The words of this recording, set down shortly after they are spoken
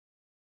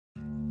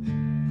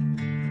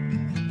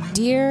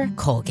Dear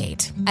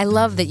Colgate, I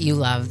love that you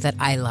love that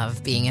I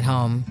love being at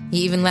home.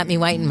 You even let me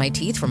whiten my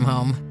teeth from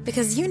home.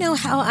 Because you know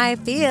how I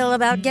feel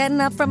about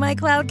getting up from my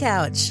cloud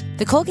couch.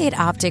 The Colgate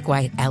Optic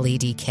White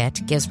LED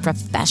Kit gives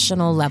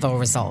professional-level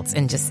results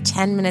in just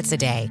 10 minutes a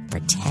day for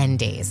 10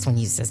 days when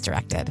used as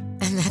directed.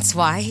 And that's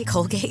why,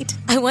 Colgate,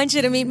 I want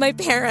you to meet my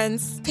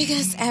parents.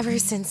 Because ever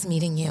since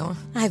meeting you,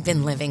 I've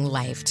been living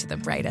life to the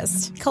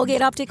brightest.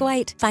 Colgate Optic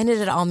White. Find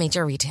it at all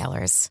major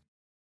retailers.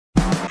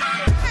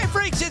 Hey,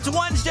 freaks, it's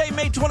Wednesday,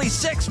 May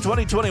 26,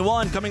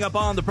 2021. Coming up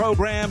on the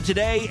program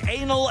today,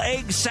 anal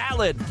egg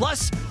salad,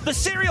 plus the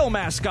cereal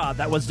mascot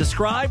that was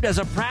described as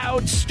a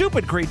proud,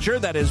 stupid creature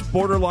that is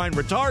borderline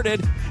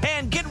retarded.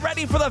 And get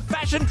ready for the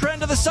fashion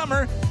trend of the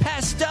summer,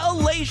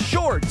 pastel lace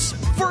shorts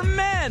for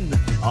men.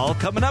 All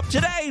coming up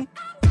today.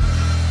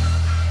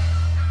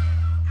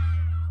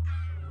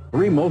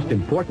 Three most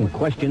important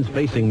questions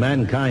facing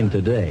mankind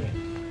today.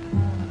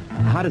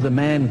 How does a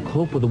man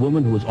cope with a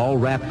woman who is all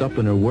wrapped up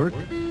in her work?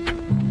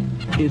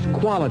 Is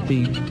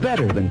quality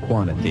better than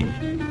quantity?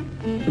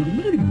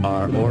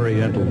 Are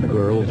Oriental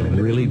girls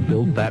really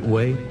built that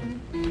way?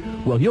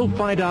 Well, you'll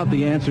find out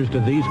the answers to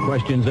these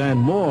questions and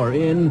more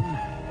in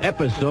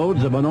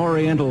episodes of An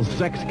Oriental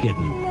Sex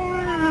Kitten.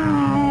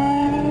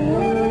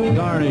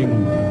 Starring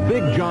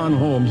Big John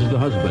Holmes as the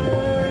husband.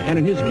 And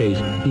in his case,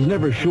 he's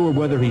never sure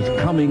whether he's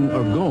coming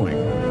or going.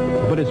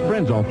 But his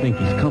friends all think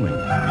he's coming.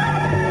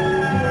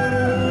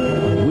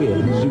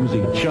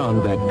 Susie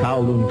Chung, that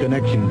Kowloon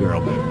Connection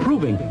girl,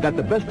 proving that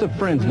the best of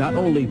friends not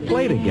only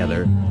play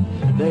together,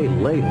 they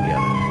lay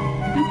together.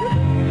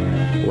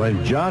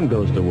 When John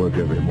goes to work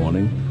every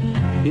morning,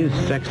 his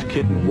sex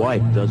kitten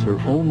wife does her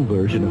own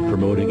version of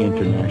promoting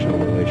international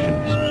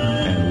relations.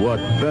 And what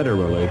better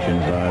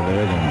relations are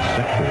there than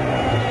sexual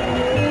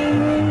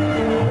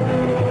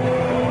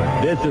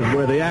ones? This is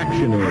where the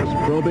action is,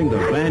 probing the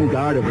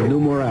vanguard of the new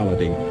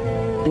morality.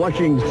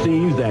 Flushing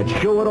scenes that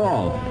show it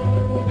all.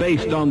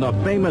 Based on the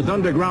famous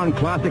underground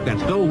classic that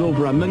sold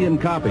over 1 million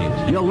copies.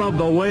 You'll love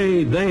the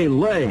way they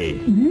lay.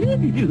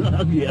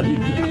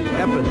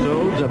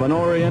 Episodes of An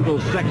Oriental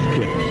Sex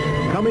Kit.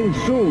 Coming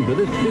soon to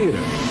this theater.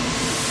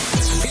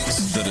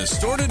 It's the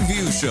Distorted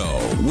View Show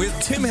with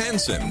Tim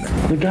Henson.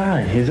 The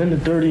guy, he's in the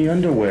dirty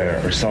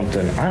underwear or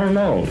something. I don't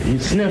know.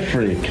 He's sniff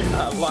freak.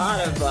 A lot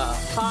of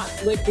hot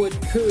liquid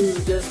poo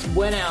just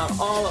went out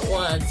all at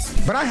once.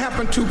 But I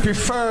happen to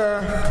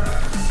prefer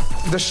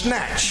the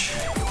snatch.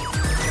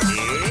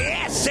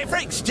 Yes, hey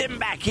freaks, Tim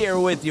back here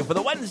with you for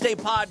the Wednesday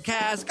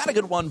podcast. Got a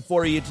good one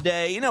for you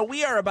today. You know,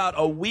 we are about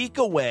a week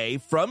away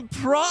from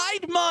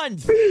Pride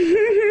Month.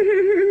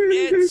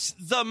 It's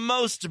the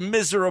most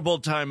miserable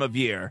time of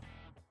year.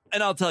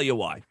 And I'll tell you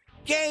why.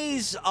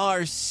 Gays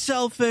are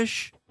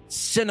selfish,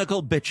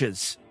 cynical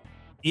bitches.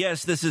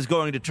 Yes, this is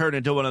going to turn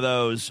into one of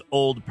those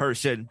old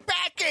person,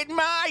 back in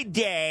my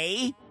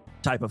day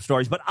type of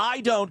stories, but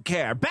I don't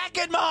care. Back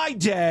in my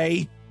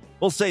day,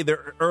 we'll say the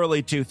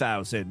early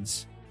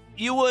 2000s.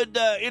 You would,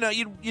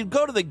 you'd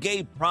go to the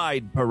gay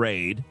pride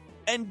parade,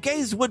 and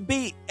gays would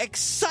be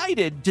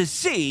excited to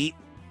see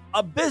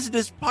a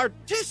business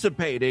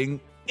participating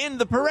in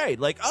the parade.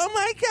 Like, oh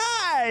my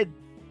God,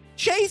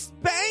 Chase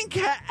Bank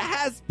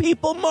has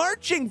people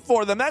marching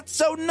for them. That's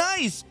so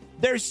nice.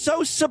 They're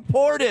so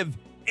supportive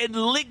and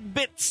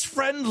Ligbits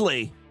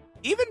friendly.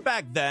 Even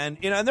back then,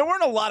 and there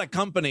weren't a lot of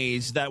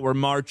companies that were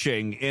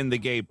marching in the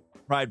gay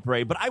pride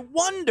parade, but I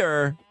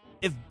wonder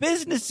if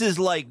businesses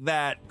like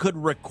that could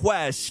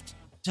request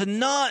to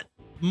not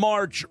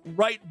march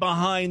right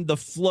behind the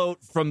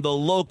float from the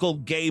local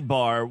gay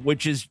bar,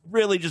 which is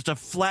really just a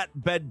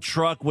flatbed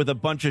truck with a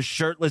bunch of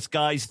shirtless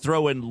guys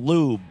throwing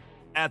lube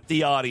at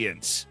the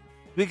audience.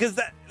 Because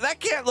that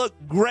can't look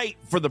great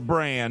for the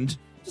brand.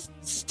 Just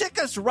stick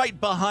us right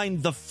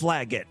behind the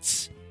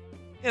flaggets.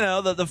 You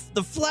know, the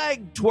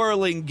flag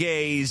twirling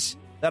gays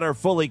that are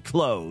fully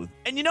clothed.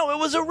 And, it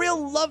was a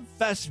real love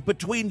fest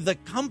between the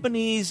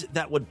companies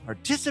that would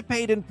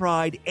participate in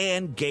Pride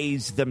and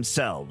gays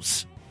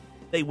themselves.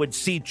 They would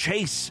see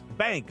Chase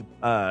Bank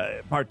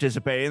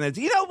participating, and they'd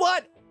say, you know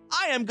what?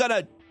 I am going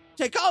to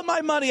take all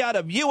my money out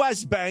of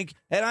U.S. Bank,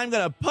 and I'm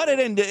going to put it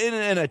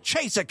in a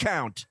Chase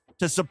account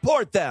to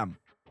support them.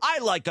 I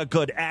like a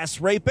good ass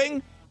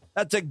raping.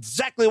 That's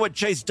exactly what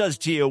Chase does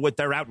to you with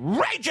their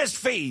outrageous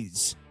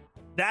fees.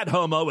 That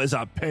homo is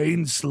a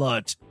pain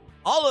slut.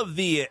 All of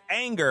the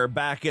anger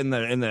back in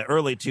the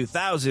early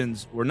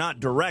 2000s were not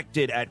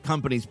directed at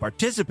companies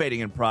participating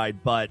in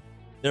Pride, but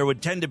there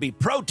would tend to be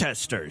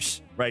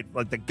protesters, right?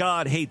 Like the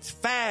God hates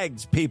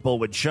fags people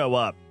would show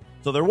up.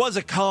 So there was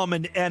a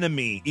common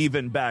enemy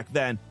even back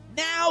then.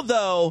 Now,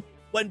 though,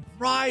 when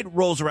Pride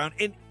rolls around,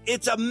 and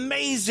it's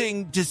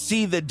amazing to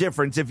see the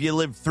difference if you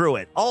live through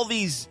it. All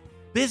these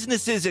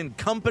businesses and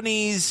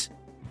companies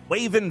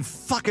waving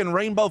fucking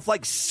rainbow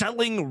flags,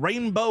 selling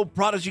rainbow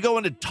products. You go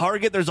into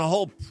Target, there's a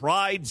whole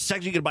Pride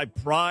section. You can buy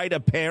Pride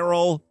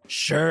apparel,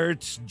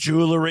 shirts,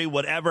 jewelry,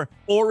 whatever.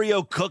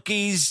 Oreo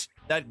cookies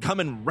that come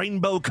in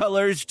rainbow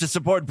colors to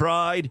support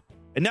Pride.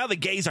 And now the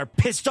gays are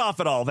pissed off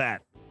at all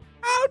that.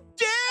 How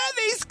dare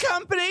these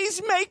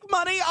companies make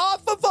money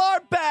off of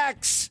our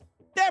backs?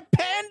 They're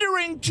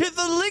pandering to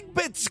the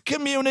Ligbits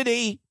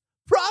community,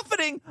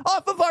 profiting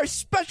off of our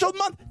special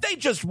month. They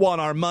just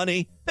want our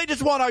money. They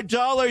just want our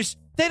dollars.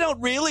 They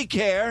don't really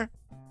care.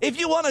 If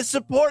you want to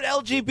support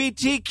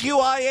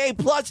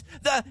LGBTQIA+,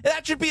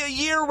 that should be a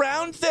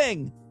year-round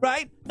thing,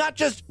 right? Not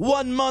just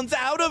 1 month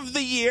out of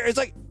the year. It's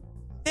like,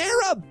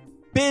 they're a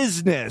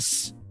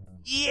business.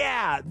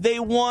 Yeah, they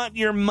want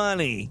your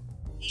money.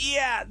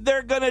 Yeah,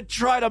 they're going to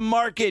try to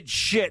market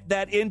shit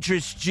that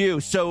interests you,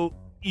 so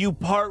you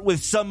part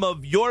with some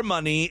of your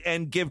money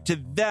and give to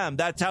them.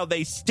 That's how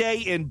they stay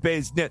in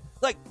business.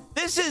 Like,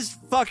 this is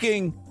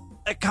fucking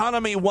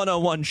economy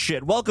 101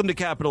 shit. Welcome to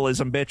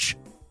capitalism, bitch.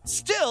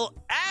 Still,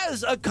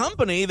 as a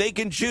company, they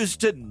can choose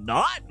to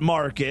not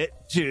market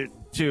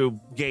to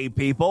gay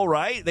people,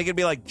 right? They can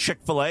be like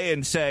Chick-fil-A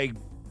and say,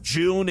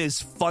 June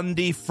is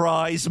Fundy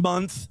Fries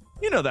month.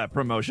 You know that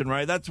promotion,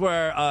 right? That's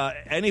where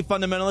any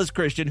fundamentalist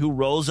Christian who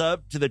rolls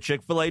up to the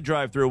Chick-fil-A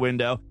drive-thru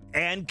window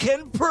and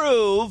can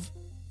prove,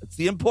 that's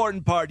the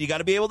important part, you got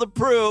to be able to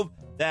prove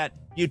that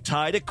you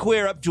tied a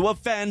queer up to a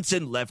fence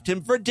and left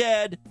him for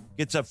dead,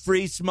 gets a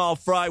free small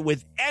fry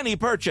with any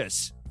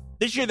purchase.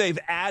 This year, they've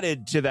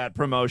added to that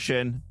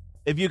promotion.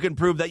 If you can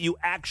prove that you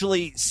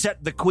actually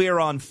set the queer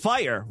on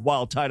fire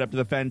while tied up to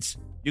the fence,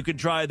 you can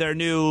try their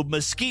new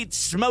Mesquite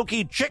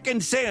Smoky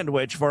Chicken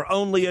Sandwich for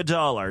only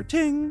 $1.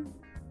 Ting!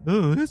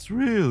 Oh, it's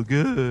real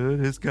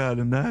good. It's got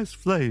a nice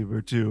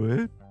flavor to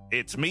it.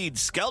 It's Mead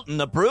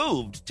Skelton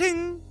approved.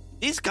 Ting!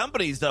 These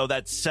companies, though,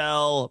 that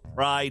sell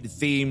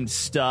Pride-themed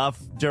stuff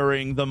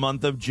during the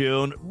month of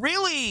June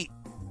really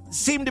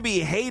seem to be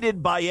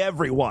hated by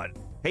everyone.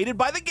 Hated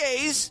by the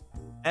gays,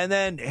 and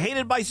then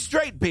hated by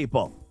straight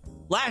people.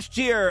 Last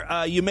year,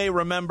 you may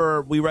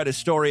remember we read a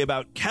story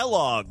about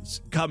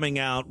Kellogg's coming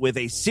out with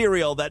a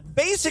cereal that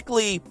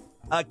basically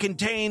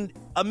contained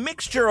a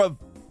mixture of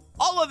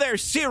all of their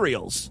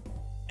cereals.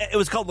 It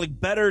was called like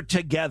Better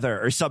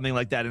Together or something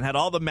like that, and had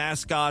all the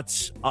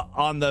mascots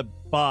on the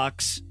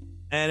box,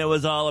 and it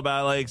was all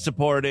about like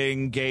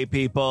supporting gay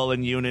people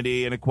and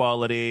unity and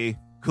equality.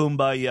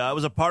 Kumbaya. It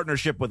was a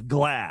partnership with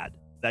GLAAD,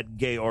 that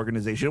gay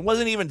organization. It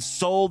wasn't even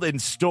sold in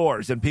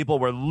stores, and people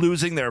were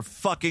losing their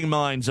fucking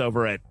minds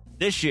over it.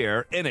 This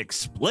year,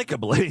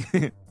 inexplicably,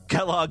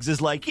 Kellogg's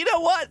is like, you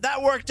know what?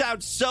 That worked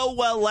out so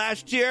well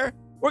last year.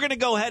 We're going to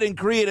go ahead and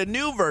create a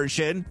new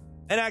version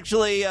and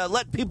actually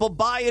let people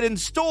buy it in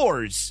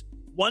stores.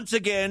 Once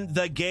again,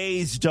 the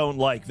gays don't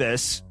like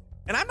this.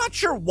 And I'm not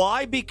sure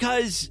why,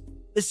 because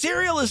the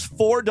cereal is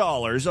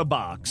 $4 a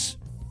box.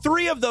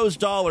 $3 of those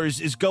dollars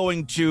is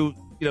going to,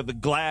 the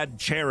GLAAD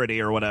charity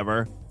or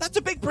whatever. That's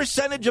a big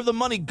percentage of the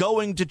money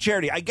going to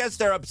charity. I guess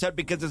they're upset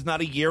because it's not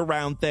a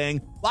year-round thing.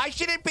 Why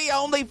should it be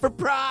only for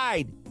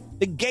Pride?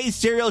 The gay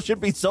cereal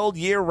should be sold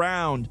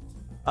year-round.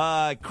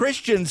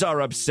 Christians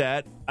are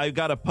upset. I've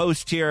got a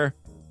post here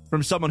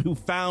from someone who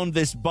found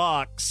this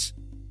box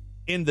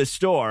in the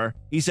store.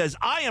 He says,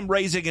 I am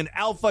raising an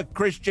alpha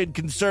Christian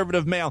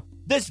conservative male.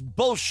 This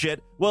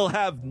bullshit will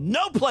have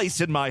no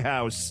place in my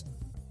house.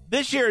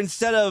 This year,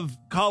 instead of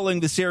calling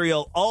the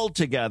cereal All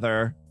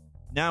Together,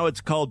 now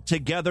it's called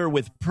Together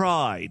with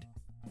Pride.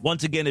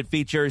 Once again, it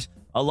features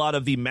a lot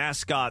of the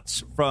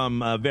mascots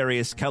from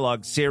various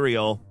Kellogg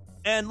cereal.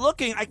 And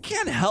I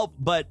can't help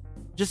but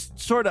just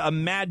sort of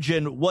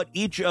imagine what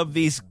each of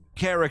these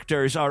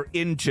characters are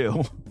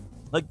into.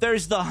 Like,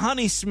 there's the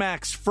Honey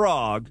Smacks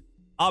frog.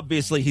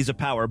 Obviously, he's a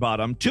power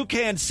bottom.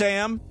 Toucan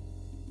Sam,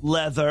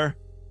 leather.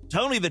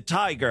 Tony the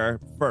Tiger,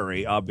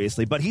 furry,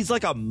 obviously, but he's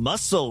like a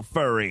muscle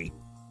furry.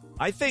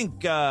 I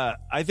think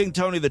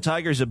Tony the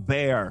Tiger's a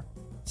bear.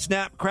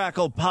 Snap,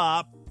 Crackle,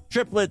 Pop,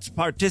 triplets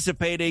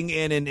participating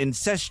in an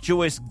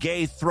incestuous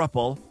gay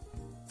throuple.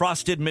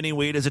 Frosted Mini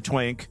Wheat is a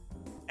twink.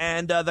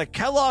 And the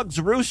Kellogg's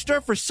rooster,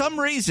 for some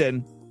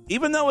reason,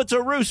 even though it's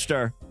a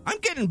rooster, I'm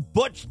getting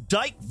Butch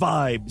Dyke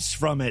vibes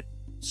from it.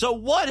 So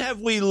what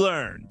have we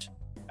learned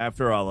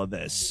after all of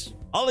this?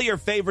 All of your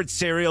favorite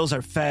cereals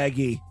are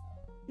faggy.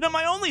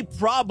 My only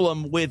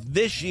problem with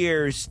this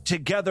year's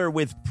Together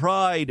with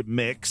Pride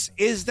mix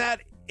is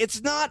that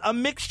it's not a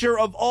mixture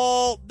of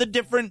all the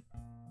different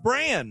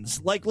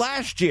brands like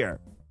last year.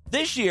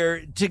 This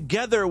year,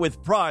 Together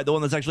with Pride, the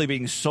one that's actually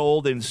being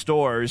sold in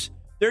stores,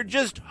 they're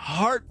just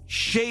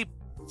heart-shaped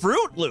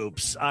Fruit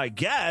Loops, I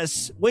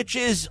guess, which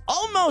is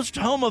almost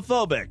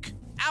homophobic.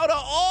 Out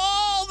of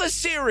all the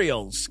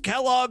cereals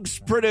Kellogg's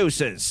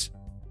produces,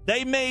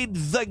 they made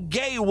the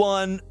gay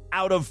one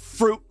out of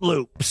Fruit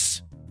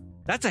Loops.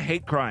 That's a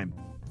hate crime.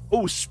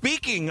 Oh,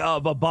 speaking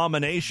of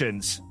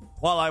abominations,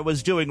 while I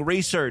was doing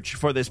research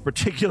for this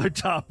particular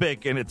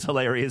topic, and it's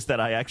hilarious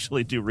that I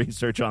actually do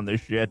research on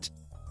this shit,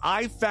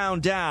 I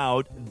found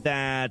out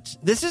that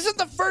this isn't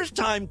the first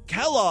time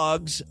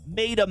Kellogg's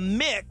made a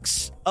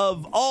mix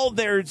of all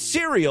their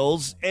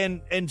cereals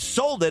and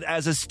sold it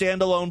as a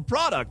standalone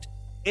product.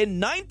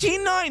 In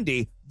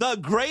 1990, the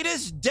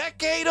greatest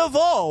decade of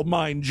all,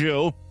 mind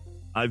you.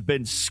 I've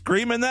been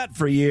screaming that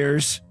for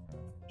years.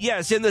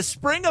 Yes, in the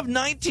spring of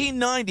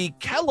 1990,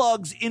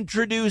 Kellogg's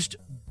introduced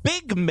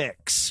Big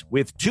Mix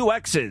with 2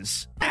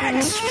 X's.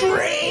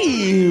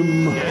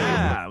 Extreme!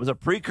 Yeah, it was a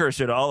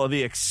precursor to all of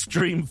the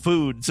extreme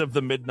foods of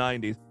the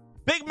mid-90s.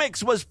 Big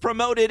Mix was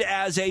promoted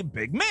as a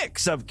big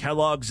mix of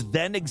Kellogg's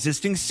then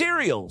existing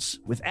cereals,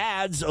 with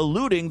ads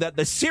alluding that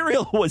the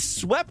cereal was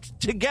swept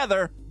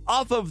together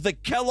off of the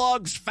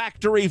Kellogg's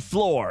factory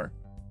floor,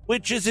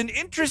 which is an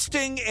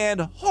interesting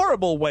and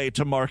horrible way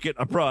to market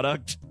a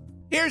product.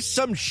 Here's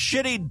some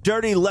shitty,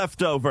 dirty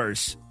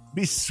leftovers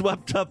be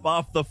swept up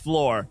off the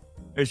floor.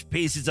 There's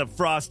pieces of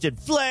Frosted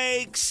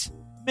Flakes,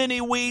 mini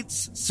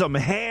wheats, some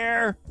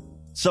hair,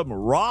 some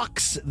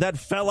rocks that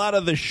fell out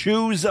of the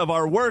shoes of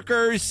our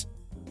workers.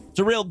 It's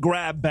a real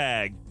grab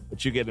bag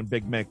that you get in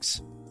Big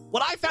Mix.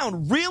 What I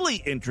found really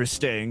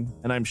interesting,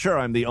 and I'm sure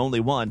I'm the only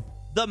one,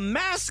 the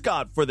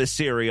mascot for the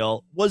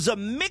cereal was a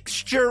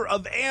mixture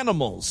of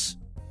animals.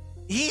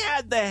 He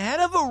had the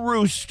head of a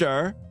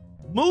rooster,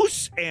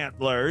 moose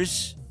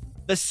antlers,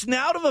 the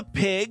snout of a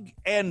pig,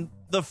 and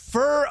the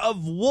fur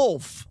of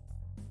wolf.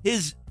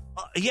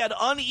 He had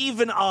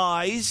uneven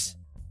eyes,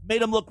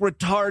 made him look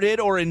retarded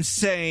or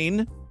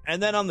insane.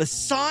 And then on the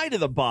side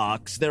of the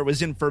box, there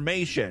was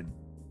information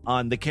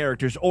on the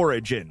character's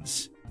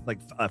origins, like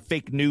a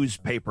fake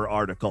newspaper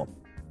article.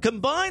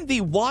 Combine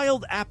the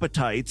wild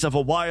appetites of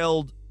a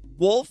wild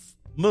wolf,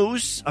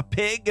 moose, a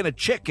pig, and a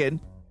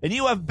chicken, and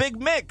you have Big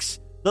Mix,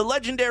 the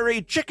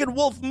legendary chicken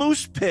wolf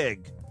moose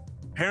pig.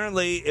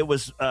 Apparently, it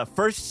was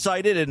first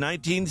cited in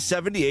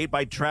 1978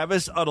 by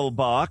Travis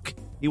Uttlebach.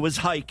 He was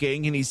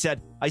hiking, and he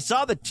said, "I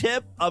saw the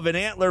tip of an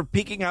antler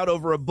peeking out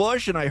over a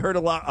bush, and I heard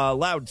a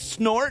loud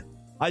snort.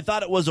 I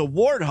thought it was a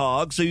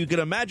warthog, so you can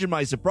imagine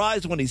my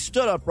surprise when he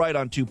stood upright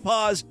on 2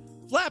 paws,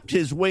 flapped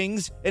his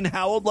wings, and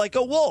howled like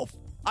a wolf.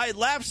 I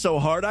laughed so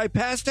hard I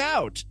passed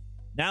out."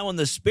 Now, in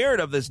the spirit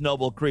of this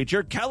noble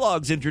creature,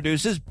 Kellogg's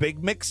introduces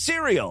Big Mix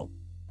cereal.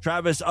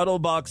 Travis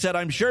Uttlebach said,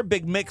 "I'm sure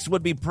Big Mix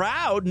would be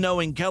proud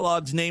knowing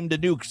Kellogg's named a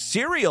new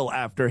cereal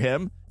after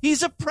him.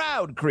 He's a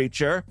proud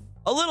creature.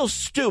 A little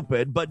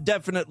stupid, but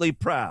definitely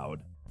proud."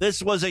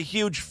 This was a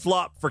huge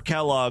flop for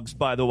Kellogg's,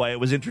 by the way. It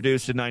was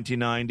introduced in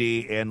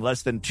 1990, and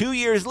less than 2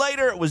 years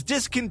later, it was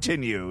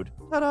discontinued.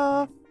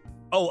 Ta-da!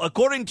 Oh,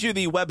 according to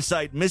the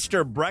website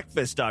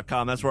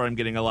MrBreakfast.com, that's where I'm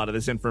getting a lot of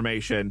this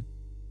information.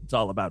 It's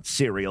all about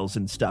cereals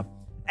and stuff.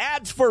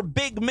 Ads for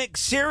Big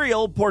Mix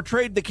cereal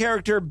portrayed the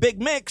character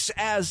Big Mix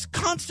as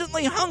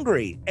constantly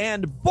hungry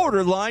and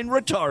borderline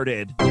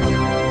retarded.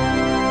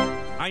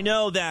 I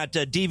know that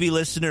DV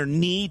listener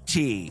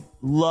Neeti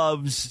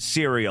loves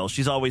cereal.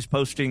 She's always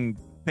posting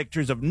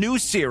pictures of new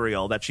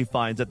cereal that she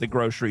finds at the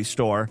grocery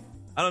store.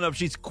 I don't know if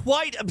she's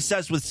quite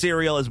obsessed with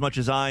cereal as much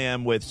as I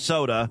am with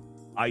soda.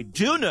 I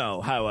do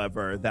know,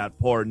 however, that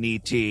poor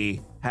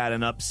Neeti had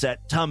an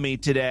upset tummy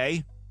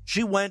today.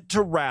 She went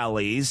to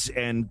Rally's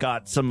and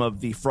got some of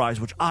the fries,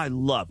 which I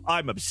love.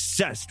 I'm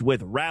obsessed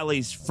with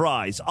Rally's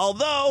fries.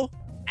 Although,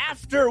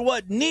 after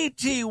what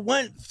Neeti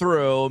went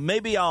through,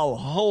 maybe I'll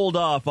hold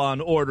off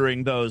on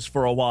ordering those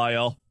for a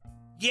while.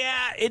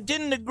 Yeah, it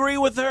didn't agree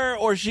with her,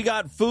 or she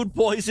got food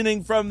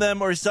poisoning from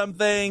them or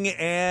something,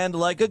 and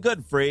like a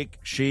good freak,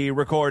 she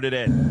recorded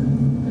it.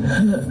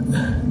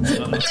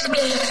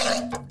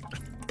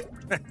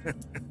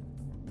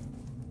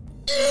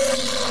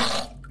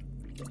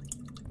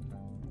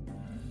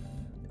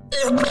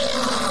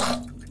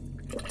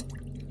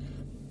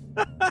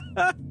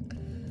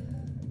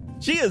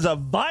 She is a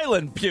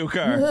violent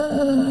puker.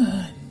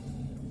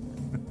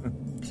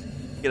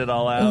 Get it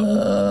all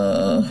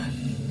out.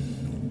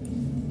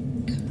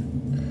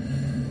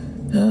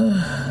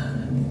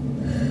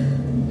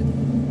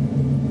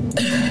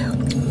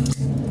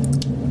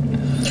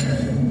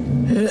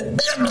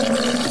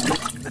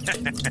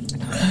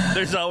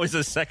 There's always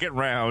a second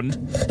round.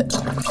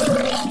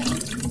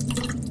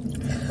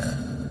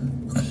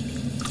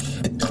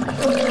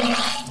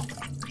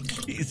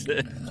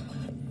 Jesus.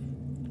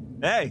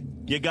 Hey,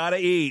 you gotta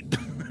eat.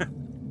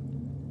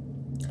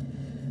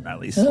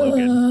 Rally's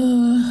slogan.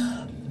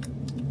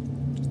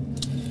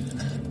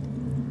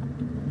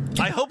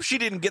 I hope she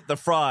didn't get the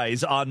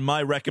fries on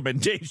my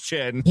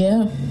recommendation.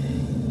 Yeah.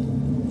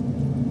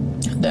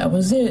 That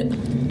was it.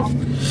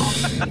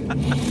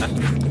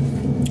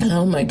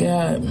 Oh my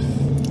God.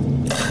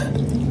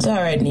 It's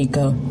all right,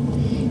 Nico.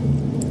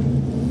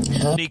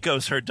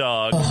 Nico's her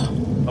dog.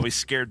 Always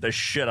scared the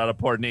shit out of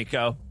poor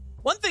Nico.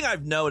 One thing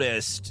I've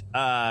noticed,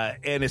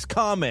 and is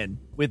common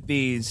with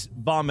these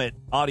vomit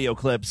audio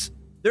clips,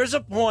 there's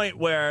a point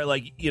where,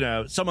 like, you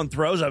know, someone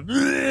throws a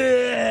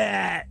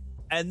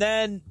and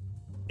then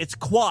it's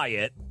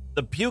quiet.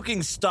 The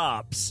puking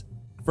stops.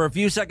 For a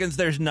few seconds,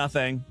 there's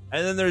nothing.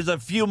 And then there's a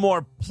few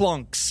more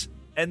plunks.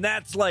 And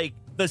that's like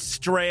the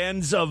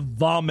strands of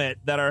vomit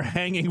that are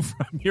hanging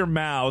from your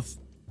mouth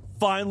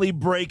finally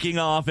breaking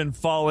off and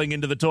falling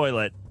into the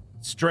toilet.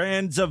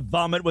 Strands of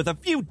vomit with a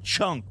few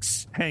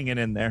chunks hanging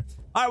in there.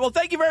 All right, well,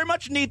 thank you very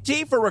much,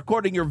 Neeti, for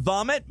recording your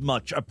vomit.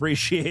 Much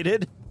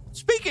appreciated.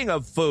 Speaking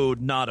of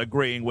food not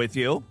agreeing with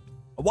you,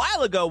 a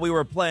while ago we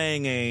were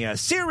playing a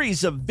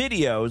series of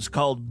videos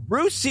called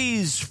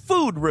Brucey's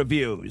Food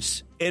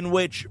Reviews, in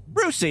which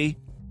Brucey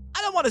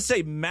I don't want to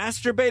say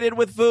masturbated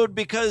with food,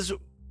 because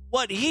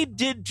what he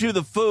did to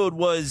the food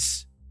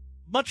was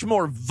much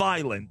more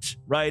violent,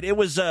 right? It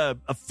was a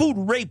food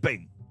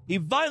raping. He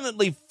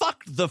violently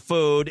fucked the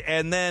food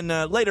and then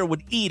later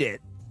would eat it.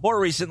 More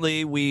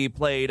recently, we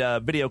played a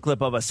video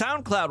clip of a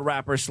SoundCloud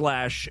rapper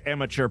 /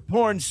 amateur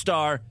porn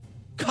star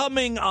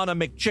coming on a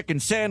McChicken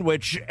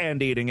sandwich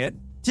and eating it.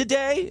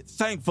 Today,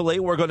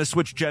 thankfully, we're going to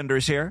switch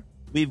genders here.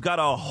 We've got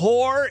a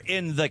whore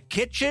in the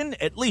kitchen.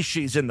 At least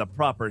she's in the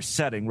proper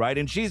setting, right?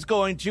 And she's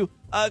going to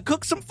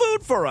cook some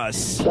food for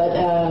us. But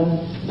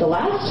the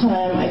last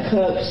time I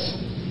cooked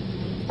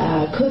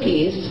ass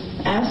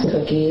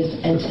cookies,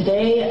 and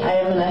today I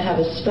am going to have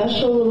a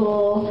special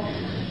little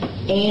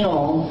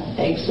anal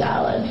egg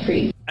salad for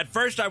you. At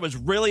first, I was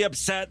really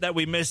upset that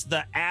we missed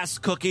the ass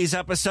cookies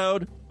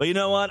episode, but you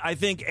know what? I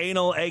think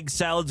anal egg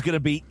salad's going to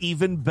be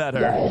even better.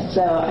 Guys,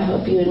 so I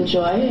hope you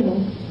enjoy,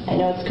 and I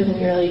know it's going to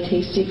be really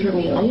tasty for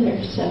me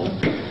later, so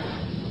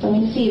let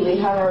me see. We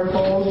have our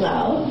bowls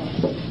out.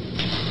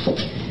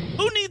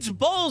 Who needs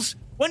bowls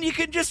when you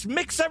can just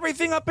mix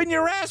everything up in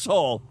your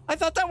asshole? I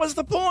thought that was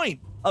the point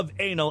of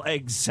anal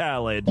egg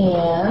salad.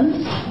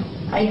 And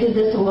I did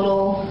this a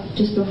little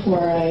just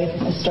before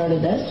I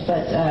started this,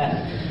 but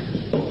I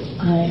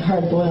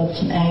hard-boiled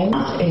some eggs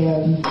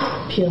and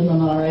peeled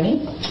them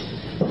already.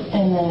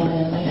 And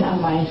then I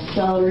have my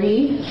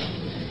celery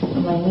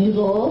and my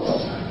noodles.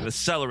 The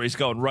celery's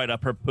going right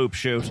up her poop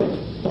chute.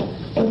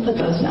 I'll put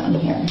those down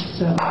here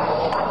so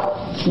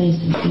it's nice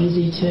and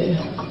easy to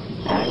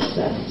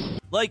access.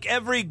 Like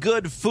every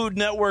good Food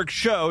Network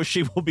show,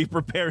 she will be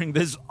preparing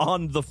this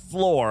on the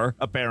floor,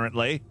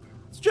 apparently.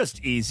 It's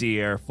just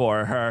easier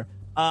for her.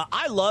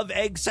 I love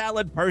egg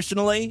salad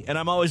personally, and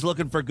I'm always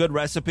looking for good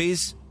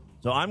recipes.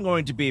 So I'm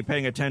going to be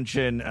paying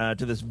attention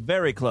to this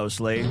very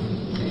closely.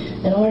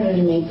 In order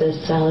to make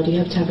this salad, you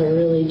have to have a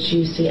really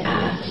juicy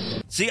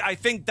ass. See, I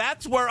think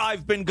that's where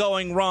I've been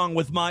going wrong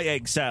with my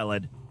egg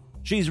salad.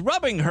 She's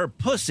rubbing her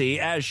pussy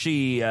as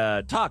she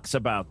talks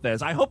about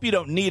this. I hope you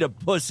don't need a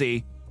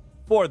pussy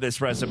for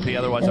this recipe,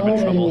 otherwise I'm in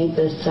trouble. In order to make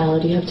this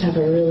salad, you have to have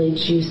a really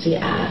juicy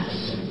ass.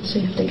 So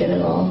you have to get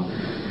it all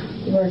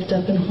worked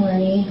up and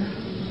horny.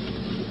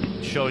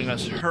 Showing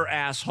us her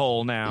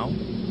asshole now.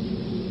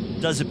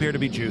 Does appear to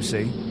be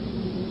juicy.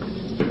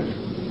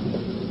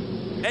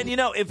 And, you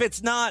know, if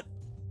it's not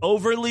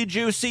overly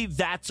juicy,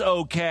 that's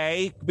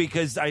okay,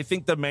 because I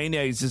think the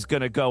mayonnaise is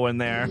going to go in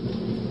there.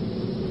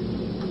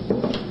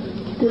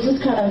 This is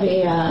kind of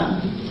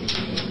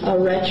a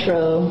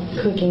retro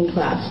cooking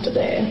class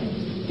today.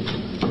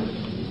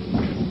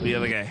 We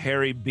have like a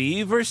hairy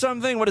beef or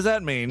something? What does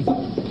that mean?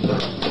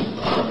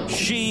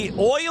 She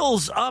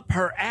oils up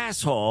her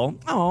asshole.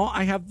 Oh,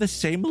 I have the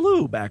same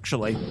lube,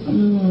 actually.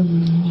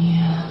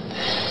 Yeah.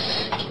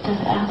 Get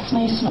that ass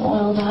nice and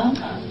oiled up.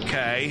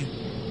 Okay.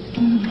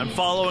 I'm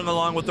following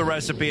along with the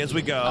recipe as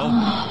we go.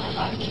 Oh,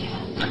 fuck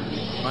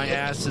yeah. My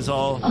ass is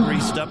all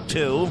greased up,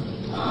 too.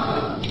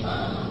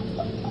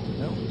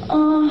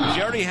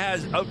 She already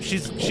has... Oh,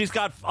 she's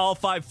got all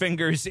 5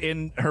 fingers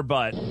in her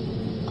butt.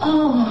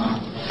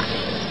 Oh.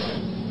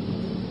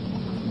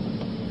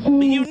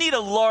 You need a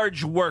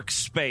large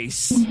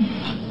workspace.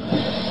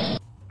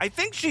 I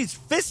think she's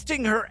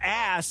fisting her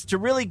ass to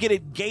really get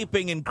it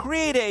gaping and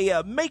create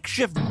a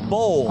makeshift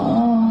bowl.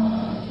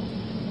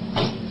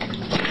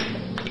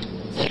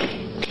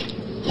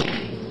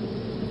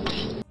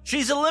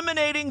 She's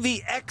eliminating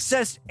the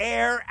excess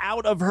air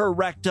out of her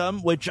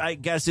rectum, which I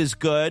guess is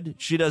good.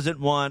 She doesn't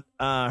want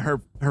her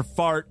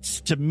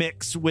farts to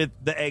mix with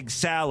the egg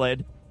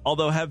salad.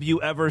 Although, have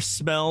you ever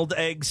smelled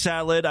egg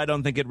salad? I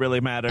don't think it really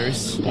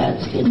matters. Yeah,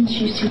 it's getting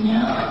juicy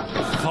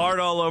now. Fart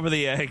all over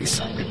the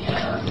eggs.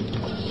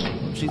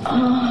 She's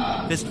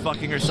fist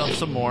fucking herself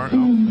some more.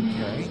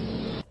 Okay.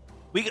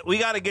 We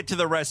got to get to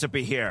the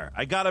recipe here.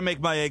 I got to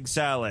make my egg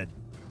salad.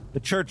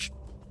 The church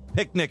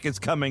picnic is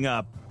coming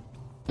up.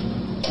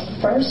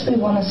 First, we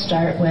want to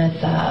start with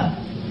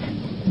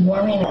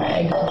warming our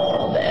eggs a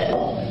little bit.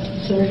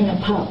 So we're going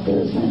to pop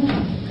those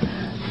in.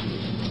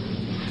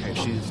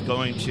 She's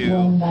going to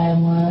one by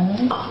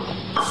one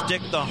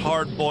stick the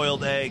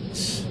hard-boiled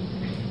eggs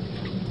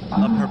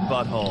up her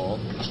butthole.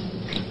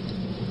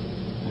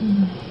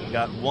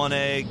 Got one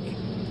egg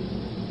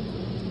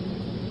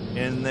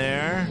in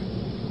there.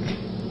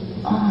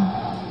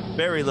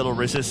 Very little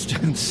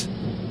resistance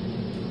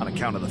on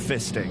account of the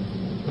fisting.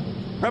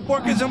 Prep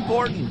work is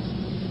important.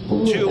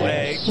 Ooh, 2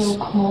 eggs. So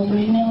cold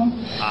right now.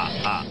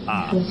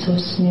 It's so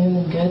smooth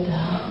and good though.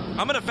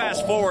 I'm going to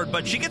fast forward,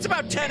 but she gets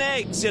about 10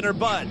 eggs in her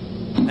butt.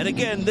 And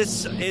again,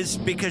 this is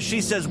because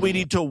she says we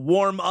need to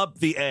warm up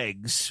the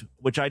eggs,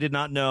 which I did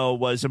not know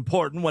was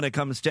important when it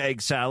comes to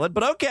egg salad.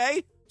 But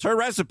okay, it's her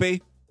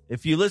recipe.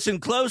 If you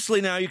listen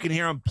closely now, you can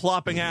hear them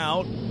plopping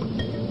out.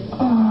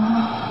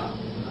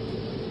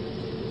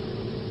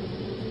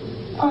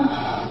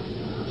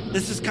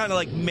 This is kind of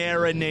like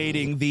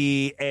marinating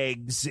the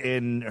eggs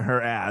in her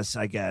ass,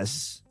 I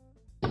guess.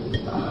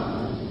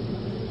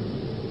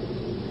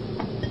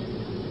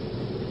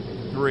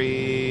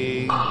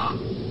 3... 4...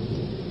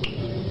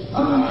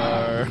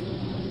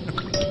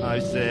 I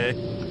see.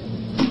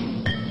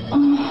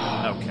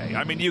 Okay,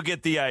 I mean, you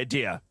get the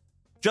idea.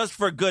 Just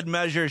for good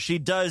measure, she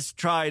does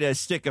try to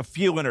stick a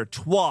few in her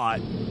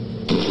twat.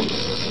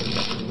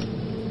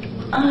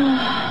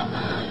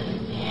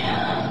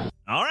 Yeah.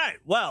 All right,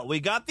 well, we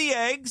got the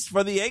eggs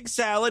for the egg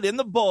salad in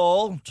the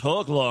bowl.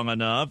 Took long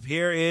enough.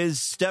 Here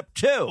is step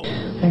 2.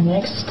 Our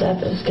next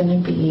step is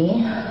going to be,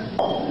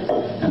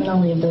 I'm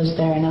going to leave those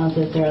there now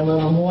that they're a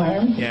little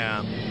warm.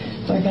 Yeah.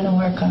 We're going to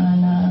work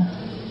on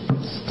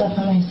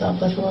stuffing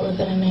myself with a little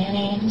bit of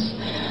mayonnaise.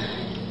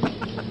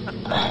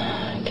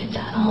 Get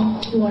that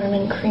all warm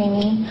and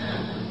creamy.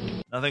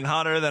 Nothing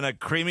hotter than a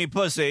creamy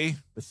pussy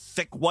with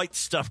thick white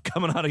stuff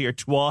coming out of your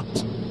twat.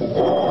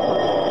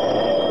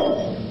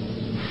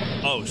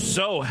 Oh,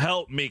 so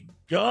help me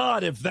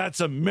God if that's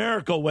a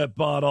Miracle Whip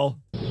bottle.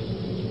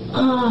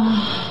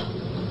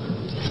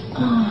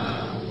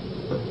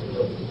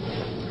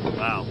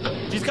 Wow.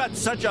 She's got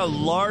such a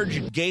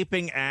large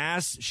gaping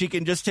ass, she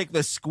can just take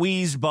the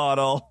squeeze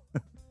bottle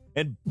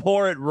and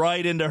pour it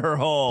right into her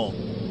hole.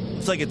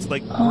 It's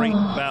like great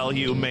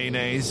value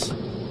mayonnaise.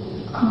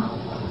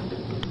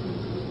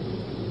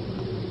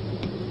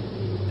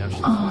 Now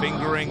she's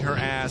fingering her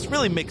ass,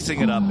 really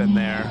mixing it up in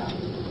there.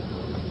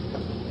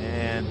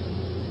 And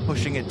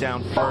pushing it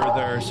down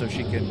further so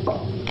she can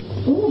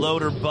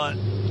load her butt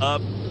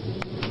up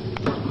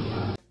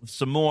with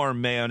some more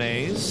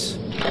mayonnaise.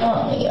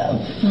 Oh, yeah.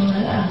 Fill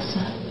that ass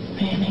up.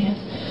 Mayonnaise.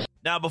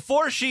 Now,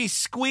 before she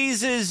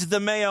squeezes the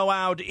mayo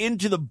out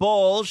into the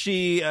bowl,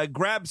 she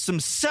grabs some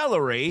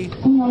celery.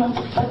 I want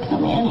to fuck the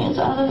mayonnaise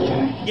out of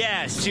there.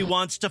 Yes, she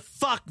wants to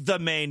fuck the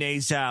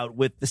mayonnaise out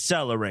with the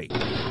celery.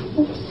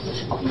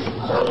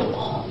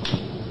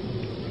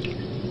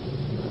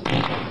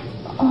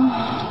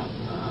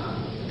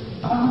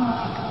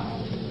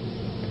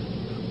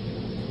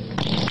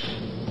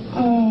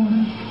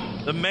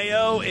 The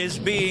mayo is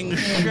being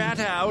shat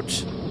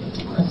out.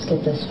 Let's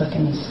get this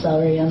fucking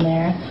celery in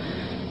there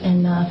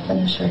and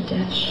finish our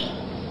dish.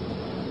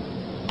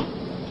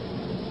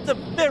 It's a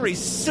very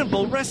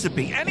simple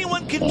recipe.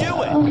 Anyone can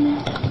do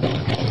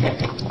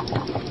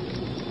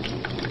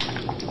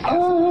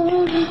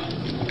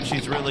it.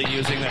 She's really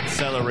using that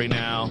celery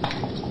now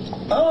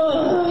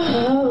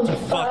to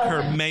fuck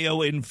her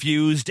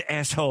mayo-infused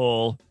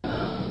asshole.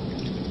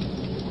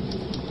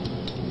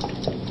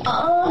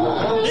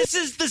 This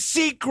is the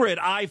secret,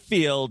 I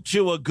feel,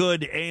 to a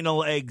good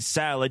anal egg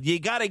salad. You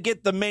gotta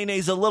get the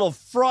mayonnaise a little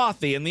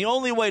frothy, and the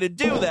only way to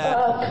do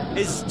that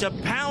is to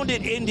pound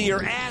it into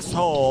your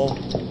asshole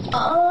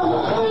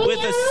with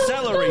a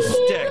celery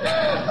stick.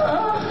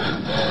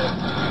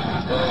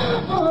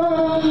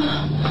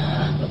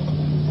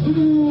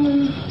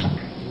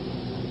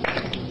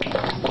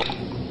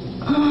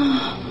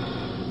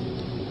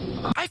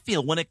 I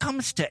feel when it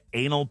comes to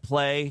anal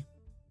play,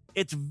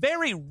 it's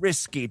very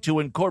risky to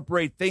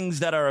incorporate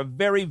things that are a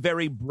very,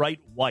 very bright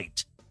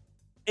white.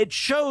 It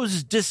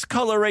shows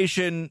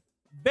discoloration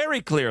very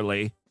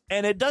clearly,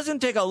 and it doesn't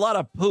take a lot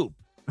of poop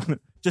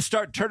to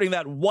start turning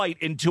that white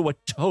into a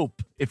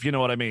taupe, if you know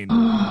what I mean.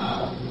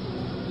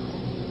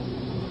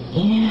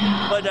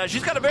 Yeah. But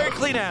she's got a very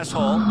clean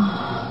asshole.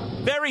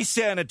 Very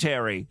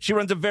sanitary. She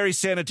runs a very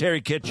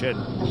sanitary kitchen.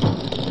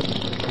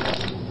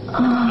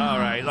 All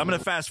right, I'm going to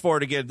fast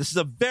forward again. This is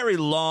a very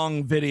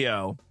long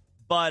video.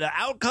 But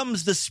out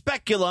comes the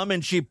speculum,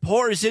 and she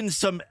pours in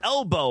some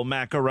elbow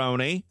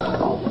macaroni.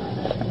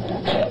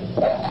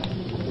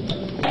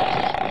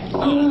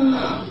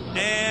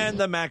 And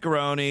the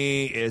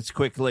macaroni is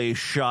quickly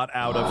shot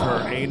out of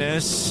her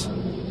anus.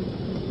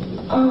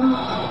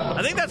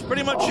 I think that's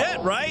pretty much it,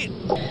 right?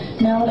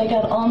 Now that I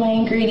got all my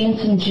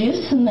ingredients and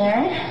juice in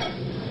there,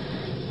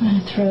 I'm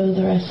going to throw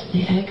the rest of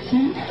the eggs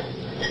in.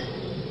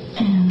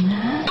 And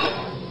that.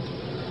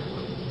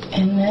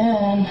 And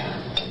then...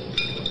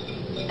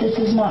 This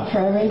is not for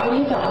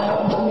everybody, but I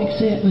want to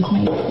mix it with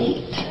my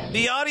feet.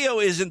 The audio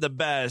isn't the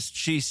best,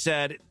 she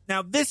said.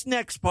 Now, this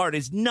next part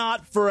is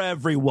not for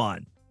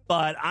everyone,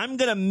 but I'm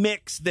going to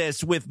mix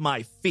this with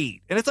my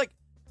feet. And it's like,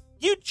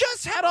 you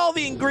just had all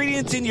the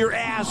ingredients in your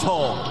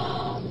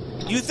asshole.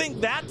 You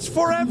think that's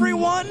for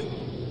everyone?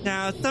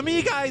 Now, some of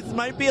you guys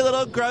might be a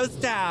little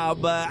grossed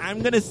out, but I'm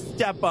going to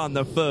step on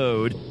the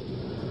food.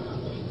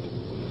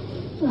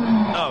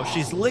 Oh,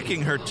 she's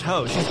licking her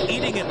toe. She's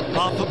eating it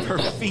off of her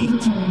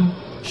feet.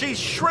 She's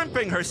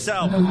shrimping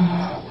herself.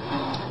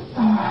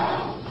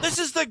 This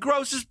is the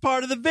grossest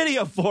part of the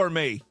video for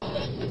me.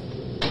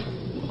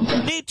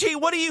 DT,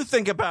 what do you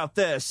think about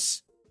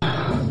this?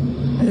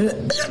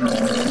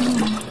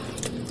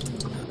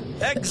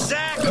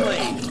 Exactly.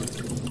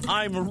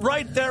 I'm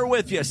right there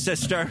with you,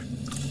 sister.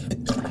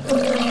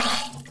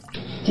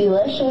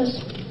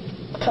 Delicious.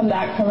 Come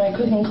back from my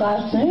cooking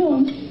class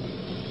soon.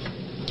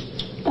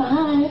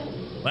 Bye.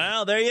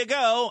 Well, there you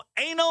go.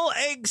 Anal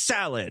egg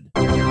salad.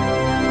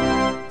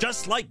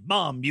 Just like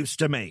Mom used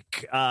to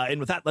make. And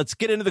with that, let's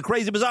get into the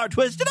crazy, bizarre,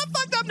 twisted up,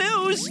 fucked up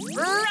news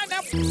right now.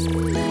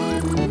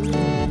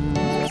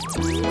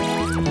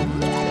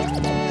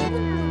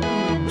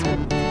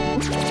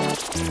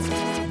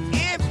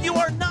 If you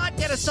are not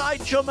yet a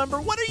Sideshow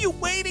member. What are you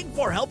waiting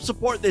for? Help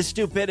support this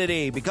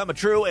stupidity. Become a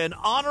true and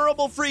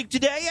honorable freak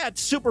today at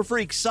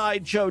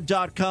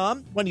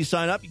superfreaksideshow.com. When you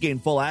sign up, you gain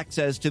full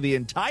access to the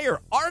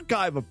entire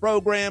archive of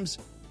programs.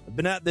 I've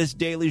been at this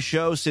daily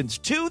show since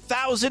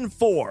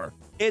 2004.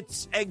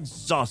 It's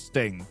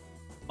exhausting.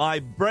 My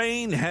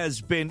brain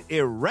has been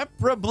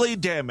irreparably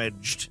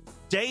damaged.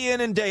 Day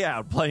in and day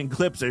out, playing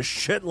clips of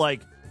shit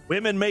like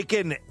women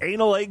making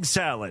anal egg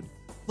salad.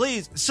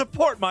 Please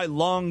support my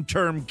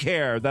long-term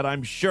care that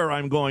I'm sure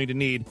I'm going to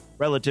need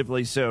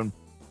relatively soon.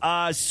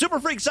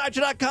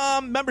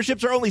 Superfreaksideshow.com.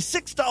 Memberships are only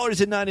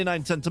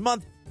 $6.99 a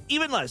month.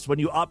 Even less when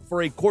you opt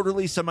for a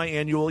quarterly,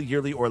 semi-annual,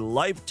 yearly, or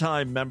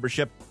lifetime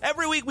membership.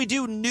 Every week we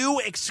do new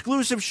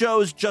exclusive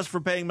shows just for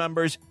paying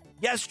members.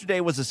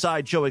 Yesterday was a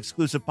Sideshow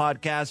exclusive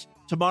podcast.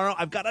 Tomorrow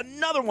I've got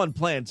another one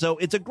planned, so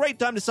it's a great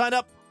time to sign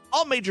up.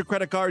 All major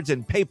credit cards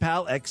and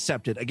PayPal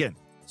accepted. Again,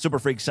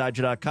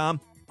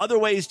 superfreaksideshow.com. Other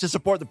ways to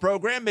support the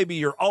program, maybe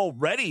you're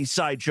already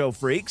Sideshow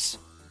freaks,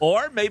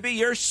 or maybe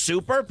you're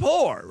super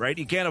poor, right?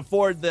 You can't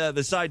afford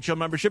the Sideshow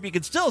membership. You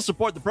can still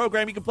support the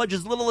program. You can pledge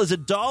as little as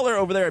 $1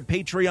 over there at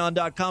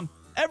patreon.com.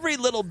 Every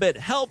little bit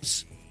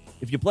helps.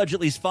 If you pledge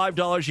at least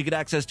 $5, you get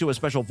access to a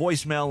special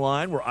voicemail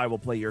line where I will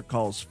play your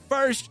calls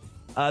first.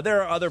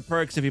 There are other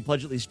perks if you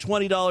pledge at least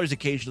 $20.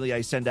 Occasionally,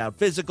 I send out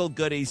physical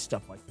goodies,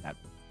 stuff like that.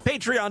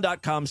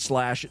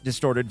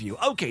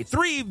 Patreon.com/distortedview. Okay,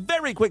 3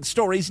 very quick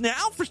stories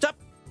now. First up,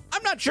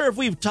 I'm not sure if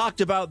we've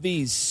talked about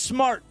these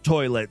smart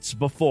toilets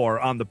before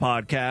on the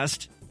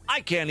podcast.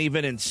 I can't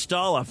even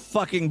install a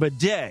fucking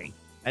bidet.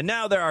 And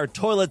now there are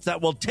toilets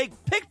that will take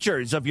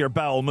pictures of your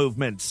bowel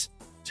movements.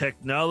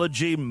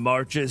 Technology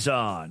marches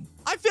on.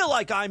 I feel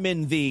like I'm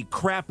in the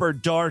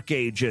crapper dark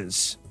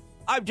ages.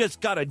 I've just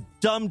got a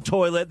dumb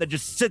toilet that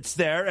just sits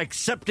there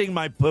accepting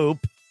my poop.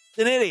 It's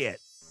an idiot.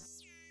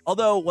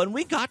 Although, when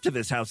we got to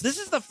this house, this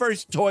is the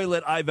first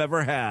toilet I've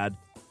ever had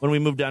when we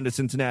moved down to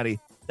Cincinnati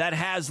that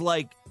has,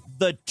 like,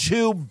 the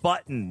 2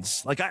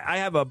 buttons. Like, I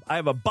have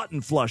a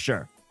button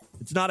flusher.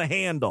 It's not a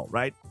handle,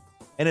 right?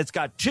 And it's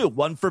got 2,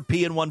 one for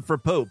pee and one for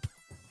poop.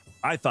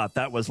 I thought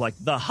that was, like,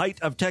 the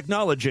height of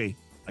technology.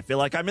 I feel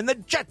like I'm in the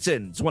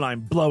Jetsons when I'm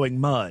blowing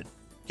mud.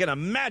 Can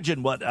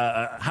imagine what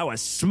how a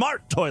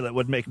smart toilet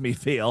would make me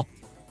feel.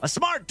 A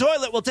smart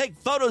toilet will take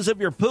photos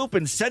of your poop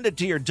and send it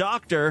to your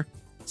doctor.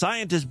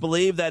 Scientists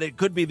believe that it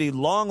could be the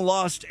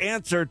long-lost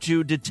answer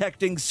to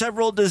detecting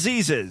several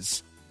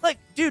diseases. Like,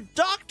 do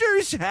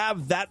doctors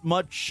have that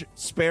much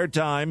spare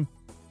time?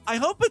 I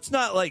hope it's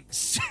not, like,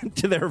 sent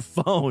to their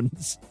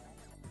phones.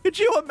 Could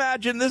you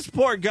imagine this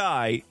poor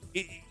guy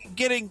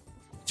getting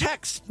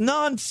texts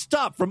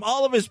nonstop from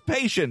all of his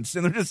patients,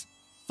 and they're just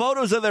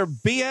photos of their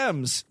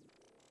BMs?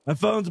 My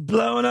phone's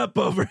blowing up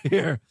over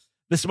here.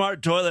 The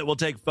smart toilet will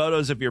take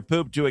photos of your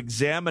poop to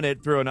examine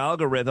it through an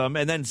algorithm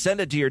and then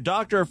send it to your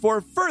doctor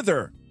for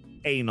further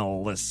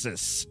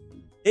analysis.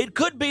 It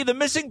could be the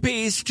missing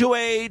piece to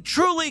a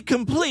truly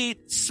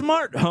complete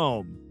smart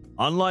home.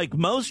 Unlike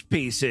most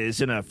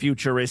pieces in a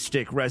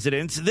futuristic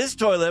residence, this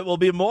toilet will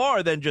be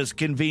more than just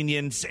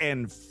convenience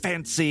and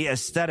fancy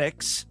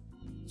aesthetics.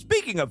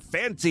 Speaking of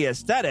fancy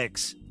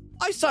aesthetics,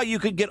 I saw you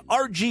could get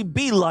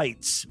RGB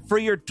lights for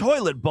your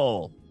toilet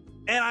bowl.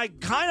 And I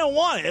kind of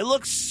want it. It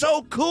looks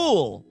so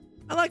cool.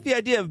 I like the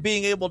idea of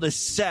being able to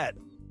set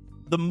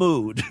the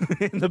mood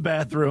in the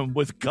bathroom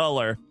with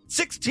color.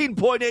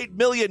 16.8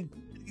 million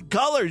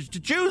colors to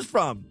choose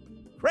from.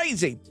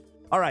 Crazy.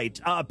 All right.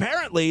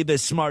 Apparently,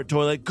 this smart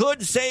toilet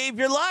could save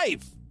your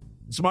life.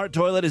 The smart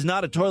toilet is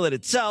not a toilet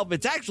itself.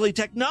 It's actually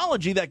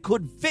technology that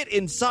could fit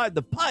inside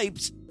the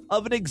pipes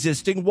of an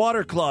existing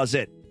water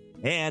closet.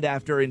 And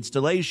after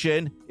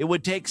installation, it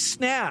would take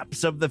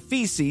snaps of the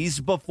feces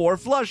before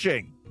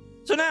flushing.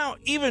 So now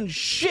even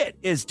shit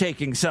is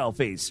taking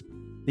selfies.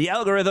 The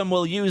algorithm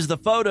will use the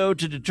photo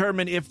to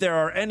determine if there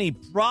are any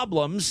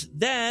problems.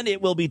 Then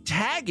it will be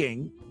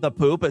tagging the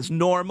poop as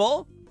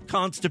normal,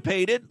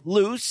 constipated,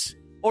 loose,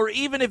 or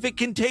even if it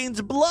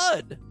contains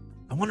blood.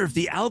 I wonder if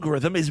the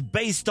algorithm is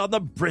based on the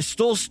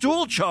Bristol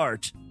stool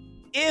chart.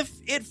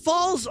 If it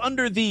falls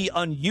under the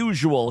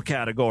unusual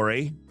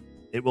category,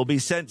 it will be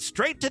sent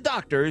straight to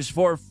doctors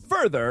for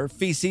further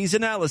feces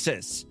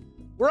analysis.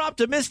 We're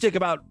optimistic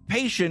about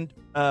patient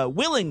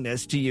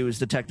willingness to use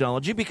the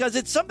technology because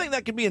it's something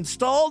that can be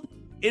installed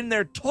in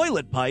their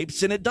toilet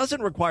pipes and it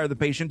doesn't require the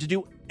patient to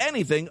do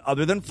anything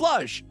other than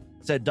flush,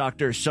 said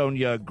Dr.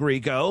 Sonia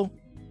Grigo,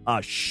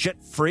 a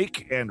shit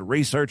freak and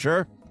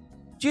researcher.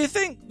 Do you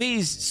think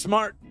these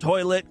smart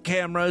toilet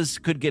cameras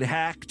could get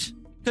hacked?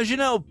 Because, you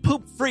know,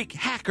 poop freak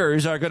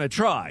hackers are going to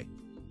try.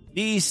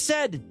 The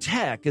said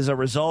tech is a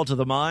result of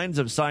the minds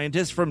of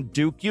scientists from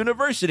Duke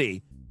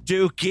University.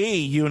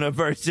 Dookie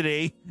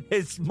University.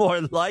 It's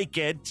more like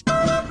it.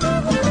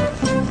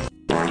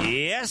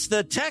 Yes,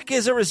 the tech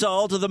is a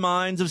result of the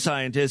minds of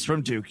scientists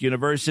from Duke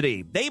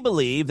University. They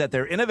believe that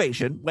their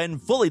innovation, when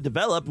fully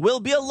developed,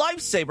 will be a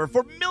lifesaver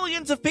for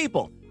millions of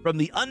people from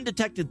the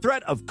undetected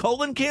threat of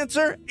colon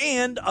cancer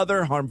and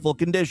other harmful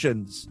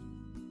conditions.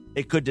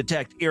 It could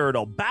detect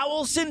irritable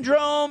bowel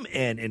syndrome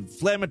and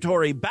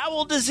inflammatory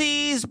bowel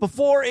disease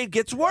before it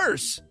gets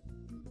worse.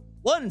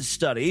 One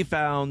study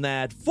found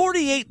that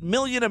 48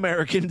 million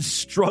Americans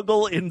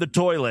struggle in the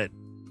toilet.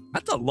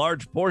 That's a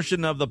large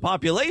portion of the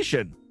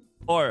population.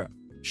 Or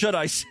should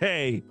I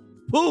say,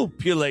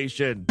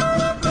 population.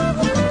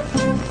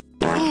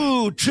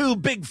 Ooh, two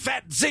big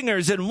fat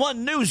zingers in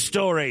one news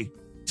story.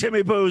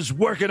 Timmy Boo's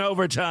working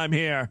overtime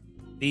here.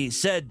 The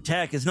said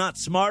tech is not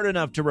smart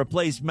enough to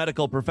replace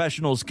medical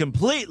professionals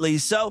completely,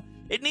 so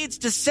it needs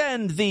to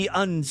send the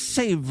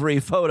unsavory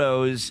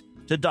photos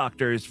to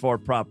doctors for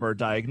proper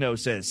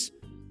diagnosis.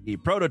 The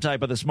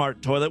prototype of the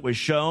smart toilet was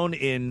shown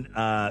in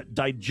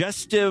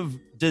Digestive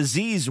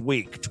Disease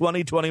Week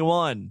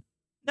 2021.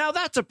 Now,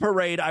 that's a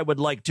parade I would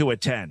like to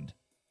attend.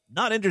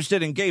 Not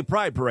interested in Gay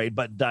Pride Parade,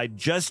 but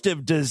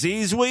Digestive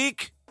Disease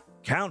Week?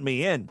 Count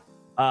me in.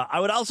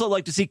 I would also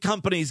like to see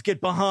companies get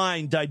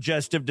behind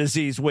Digestive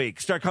Disease Week,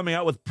 start coming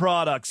out with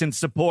products in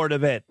support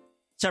of it.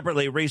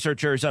 Separately,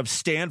 researchers of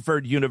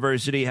Stanford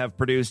University have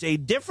produced a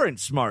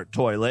different smart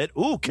toilet.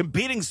 Ooh,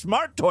 competing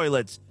smart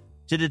toilets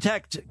to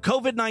detect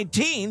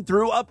COVID-19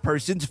 through a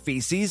person's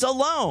feces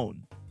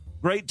alone.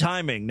 Great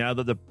timing now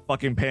that the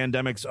fucking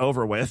pandemic's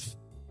over with.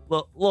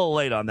 A little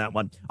late on that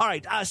one. All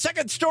right,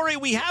 second story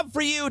we have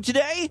for you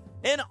today.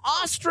 An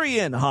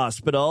Austrian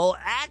hospital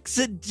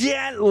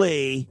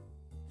accidentally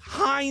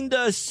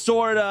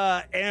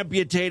sorta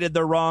amputated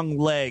the wrong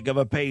leg of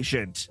a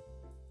patient.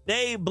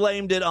 They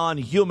blamed it on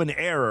human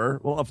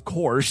error, well, of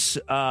course,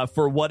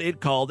 for what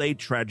it called a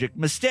tragic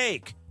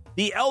mistake.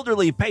 The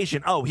elderly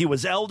patient, he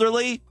was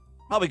elderly?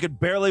 Probably could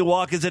barely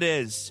walk as it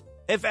is,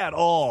 if at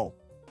all.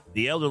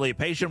 The elderly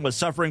patient was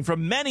suffering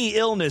from many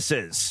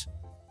illnesses.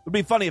 It would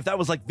be funny if that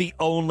was like the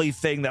only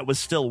thing that was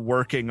still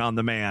working on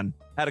the man.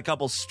 Had a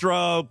couple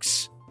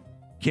strokes,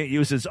 can't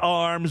use his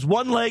arms,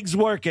 one leg's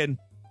working.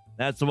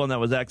 That's the one that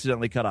was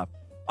accidentally cut off.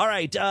 All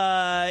right,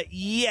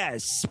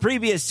 yes,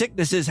 previous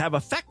sicknesses have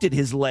affected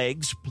his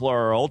legs,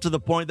 plural, to the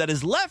point that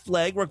his left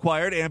leg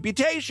required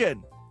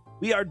amputation.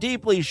 We are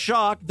deeply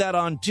shocked that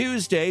on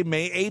Tuesday,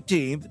 May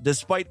 18th,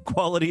 despite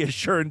quality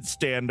assurance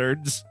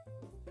standards,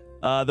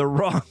 the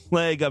wrong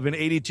leg of an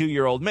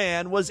 82-year-old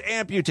man was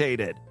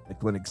amputated, the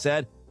clinic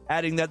said,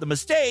 adding that the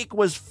mistake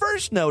was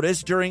first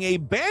noticed during a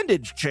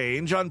bandage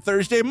change on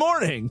Thursday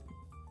morning.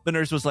 The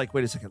nurse was like,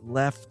 wait a second,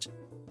 left?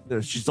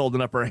 She's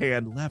holding up her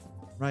hand, left,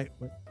 right,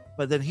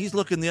 but then he's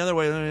looking the other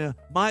way.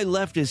 My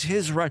left is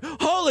his right.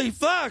 Holy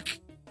fuck!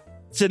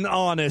 It's an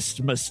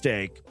honest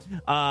mistake.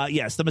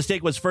 Yes, the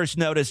mistake was first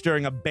noticed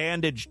during a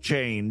bandage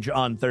change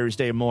on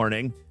Thursday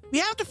morning. We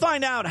have to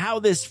find out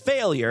how this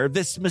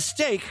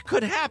mistake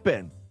could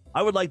happen.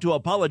 I would like to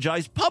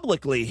apologize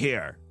publicly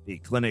here, the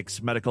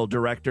clinic's medical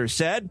director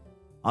said.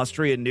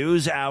 Austrian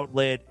news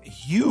outlet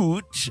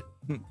Hute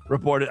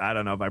reported, I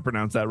don't know if I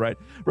pronounced that right,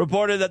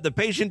 reported that the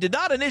patient did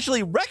not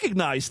initially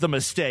recognize the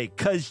mistake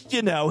because,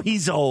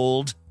 he's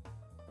old.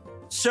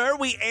 Sir,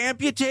 we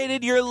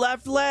amputated your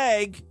left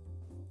leg.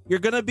 You're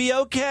going to be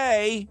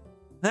okay.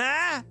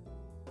 Huh?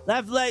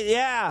 Left leg,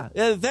 yeah.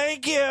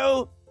 Thank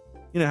you.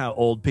 You know how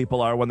old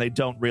people are when they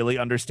don't really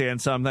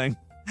understand something.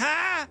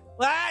 Huh?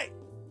 What?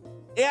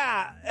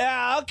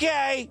 Yeah,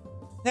 okay.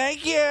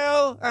 Thank you.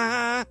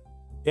 Uh-huh.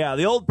 Yeah,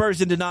 the old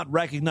person did not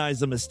recognize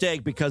the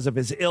mistake because of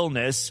his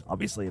illness.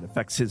 Obviously, it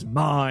affects his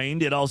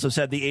mind. It also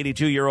said the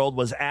 82-year-old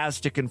was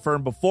asked to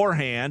confirm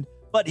beforehand,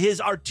 but his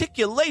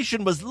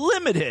articulation was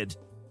limited.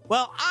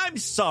 Well, I'm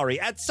sorry.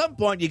 At some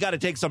point, you got to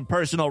take some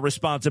personal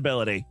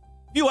responsibility.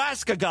 You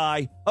ask a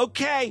guy,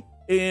 okay,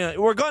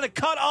 we're going to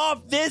cut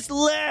off this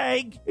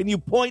leg, and you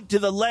point to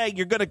the leg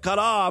you're going to cut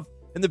off,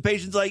 and the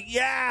patient's like,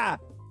 yeah,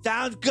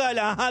 sounds good,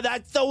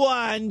 that's the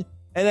one.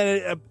 And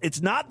then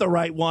it's not the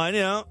right one,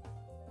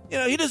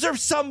 he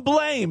deserves some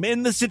blame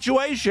in the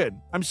situation.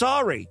 I'm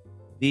sorry.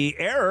 The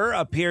error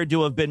appeared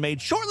to have been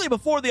made shortly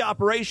before the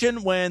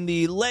operation when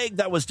the leg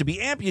that was to be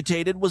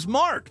amputated was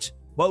marked.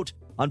 Quote,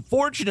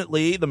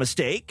 unfortunately, the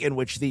mistake in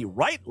which the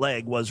right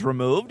leg was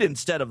removed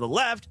instead of the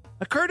left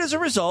occurred as a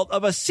result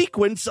of a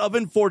sequence of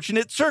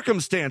unfortunate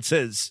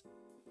circumstances.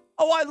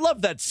 Oh, I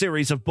love that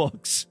series of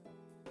books.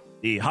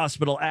 The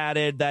hospital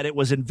added that it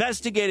was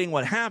investigating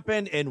what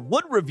happened and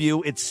would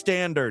review its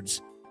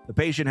standards. The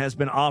patient has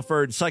been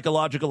offered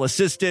psychological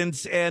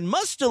assistance and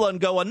must still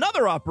undergo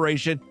another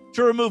operation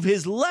to remove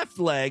his left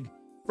leg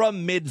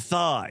from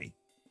mid-thigh.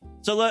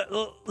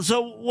 So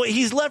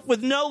he's left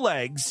with no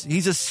legs.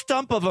 He's a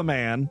stump of a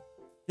man.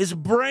 His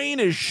brain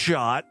is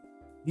shot.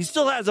 He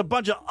still has a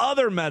bunch of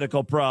other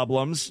medical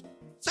problems.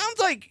 Sounds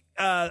like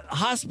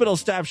hospital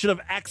staff should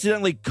have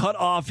accidentally cut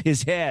off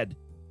his head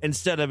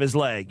instead of his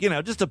leg,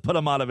 just to put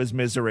him out of his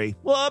misery.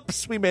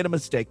 Whoops, we made a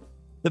mistake.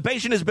 The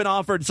patient has been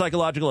offered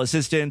psychological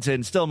assistance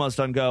and still must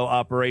undergo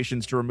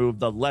operations to remove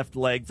the left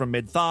leg from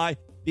mid-thigh.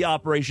 The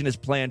operation is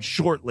planned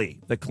shortly,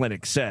 the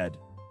clinic said.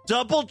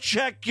 Double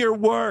check your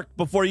work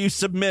before you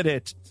submit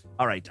it.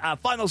 All right,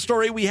 final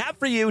story we have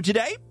for you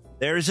today.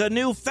 There's a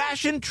new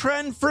fashion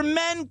trend for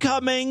men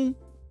coming.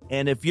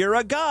 And if you're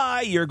a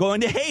guy, you're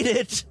going to hate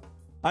it.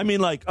 I mean,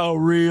 like a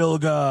real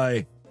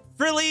guy.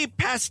 frilly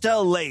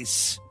pastel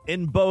lace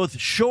in both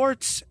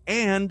shorts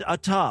and a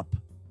top.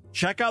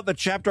 Check out the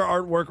chapter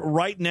artwork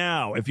right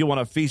now if you want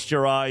to feast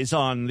your eyes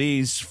on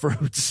these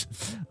fruits.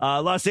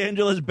 Los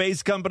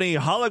Angeles-based company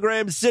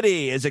Hologram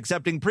City is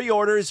accepting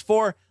pre-orders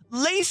for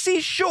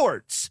lacy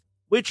shorts,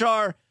 which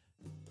are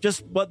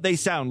just what they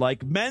sound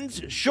like.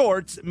 Men's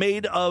shorts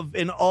made of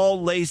an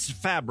all-lace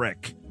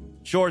fabric.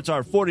 Shorts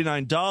are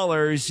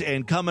 $49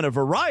 and come in a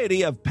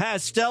variety of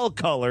pastel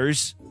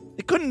colors.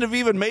 They couldn't have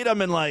even made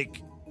them in,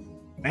 like,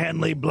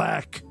 manly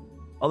black.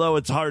 Although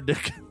it's hard to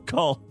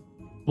call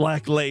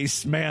black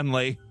lace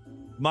manly.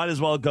 Might as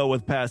well go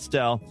with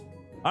pastel.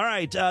 All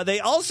right.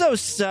 They also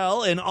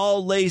sell an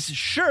all-lace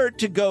shirt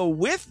to go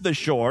with the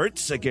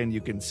shorts. Again,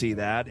 you can see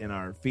that in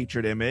our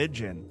featured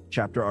image and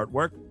chapter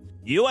artwork.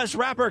 U.S.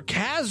 rapper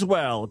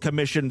Caswell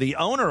commissioned the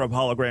owner of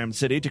Hologram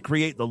City to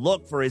create the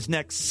look for his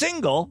next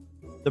single.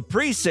 The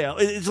pre-sale,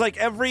 it's like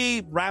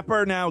every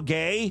rapper now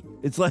gay.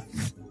 It's like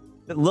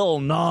Lil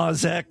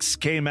Nas X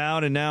came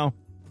out and now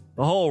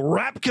the whole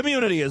rap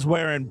community is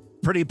wearing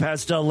pretty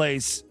pastel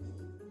lace.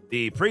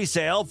 The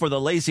pre-sale for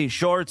the lacy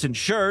shorts and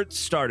shirts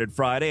started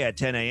Friday at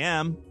 10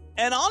 a.m.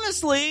 And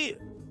honestly,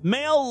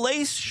 male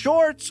lace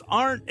shorts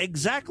aren't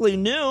exactly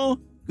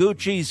new.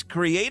 Gucci's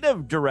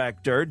creative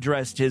director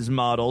dressed his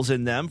models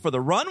in them for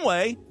the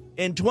runway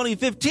in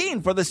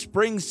 2015 for the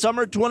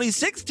Spring-Summer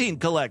 2016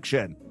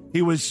 collection.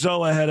 He was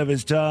so ahead of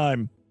his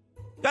time.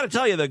 Gotta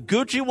tell you, the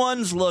Gucci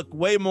ones look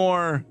way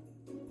more,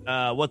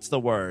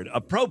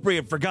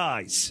 appropriate for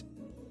guys.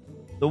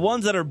 The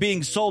ones that are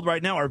being sold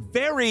right now are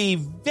very,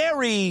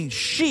 very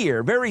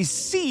sheer, very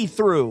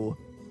see-through.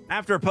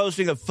 After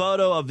posting a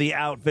photo of the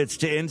outfits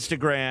to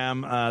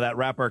Instagram, that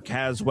rapper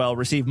Caswell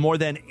received more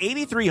than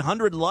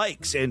 8,300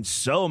 likes and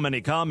so many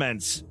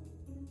comments.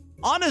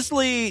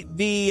 Honestly,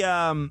 the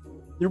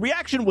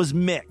reaction was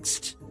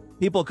mixed.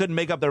 People couldn't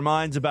make up their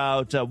minds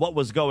about what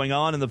was going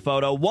on in the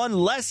photo. One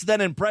less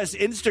than impressed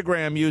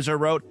Instagram user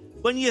wrote,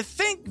 "When you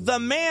think the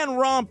man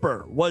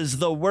romper was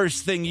the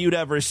worst thing you'd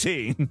ever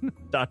seen." ...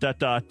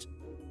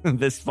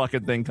 This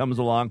fucking thing comes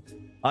along.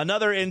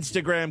 Another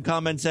Instagram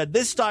comment said,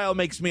 "This style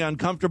makes me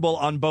uncomfortable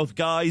on both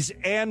guys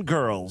and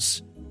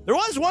girls." There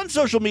was one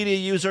social media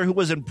user who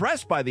was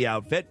impressed by the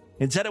outfit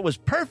and said it was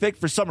perfect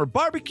for summer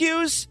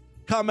barbecues,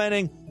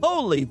 commenting,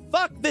 "Holy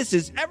fuck, this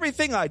is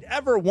everything I'd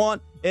ever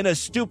want in a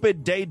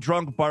stupid day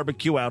drunk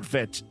barbecue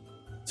outfit."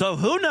 So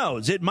who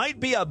knows? It might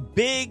be a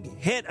big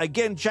hit.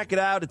 Again, check it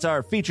out. It's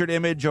our featured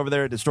image over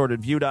there at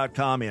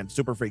DistortedView.com and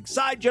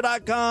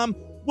SuperFreakSideshow.com.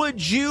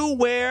 Would you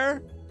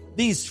wear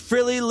these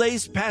frilly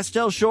lace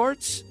pastel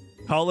shorts?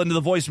 Call into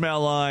the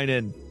voicemail line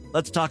and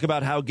let's talk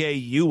about how gay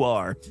you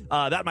are.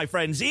 That, my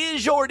friends,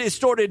 is your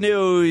Distorted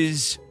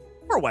News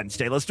for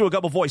Wednesday. Let's do a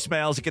couple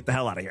voicemails and get the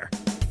hell out of here.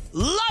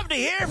 Love to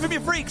hear from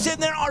you freaks,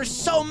 and there are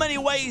so many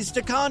ways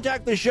to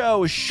contact the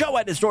show. Show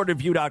at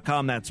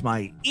DistortedView.com. That's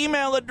my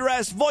email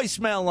address.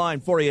 Voicemail line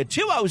for you,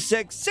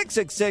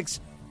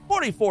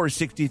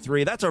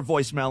 206-666-4463. That's our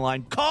voicemail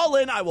line. Call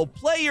in. I will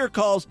play your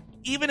calls,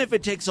 even if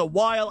it takes a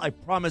while. I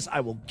promise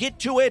I will get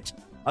to it.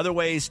 Other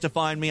ways to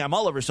find me, I'm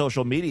all over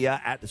social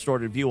media at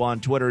Distorted View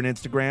on Twitter and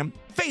Instagram.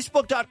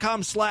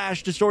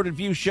 Facebook.com/Distorted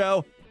View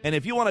Show. And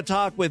if you want to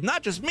talk with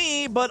not just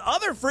me, but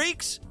other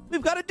freaks,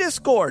 we've got a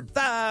Discord.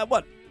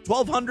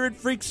 1,200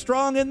 freaks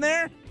strong in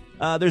there.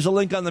 There's a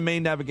link on the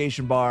main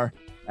navigation bar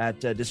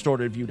at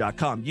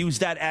DistortedView.com. Use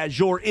that as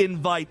your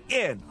invite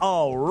in.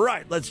 All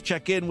right, let's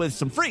check in with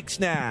some freaks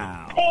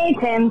now. Hey,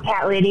 Tim,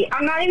 Cat Lady.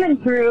 I'm not even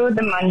through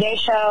the Monday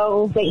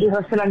show that you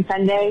hosted on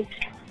Sunday.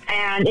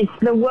 And it's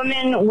the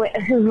woman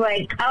who's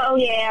like, "Oh,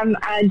 yeah, I'm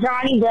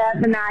Johnny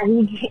Depp, and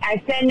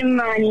I send him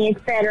money,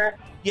 etc."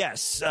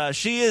 Yes,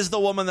 she is the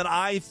woman that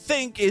I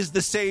think is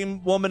the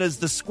same woman as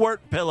the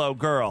squirt pillow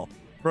girl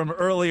from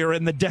earlier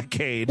in the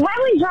decade. Why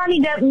would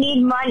Johnny Depp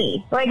need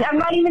money? Like, I'm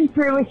not even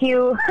through with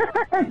you.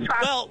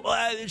 Well,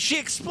 she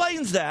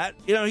explains that.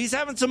 You know, he's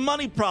having some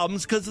money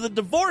problems because of the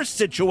divorce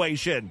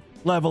situation.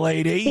 Level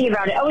 80. Think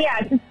about it. Oh,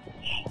 yeah.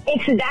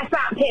 It's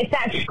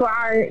that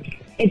squire.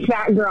 It's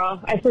that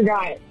girl. I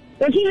forgot.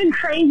 That's even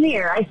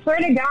crazier. I swear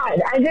to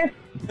God. I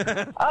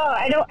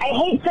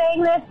hate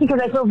saying this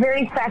because I feel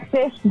very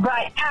sexist,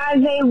 but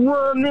as a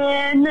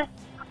woman,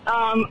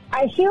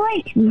 I feel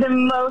like the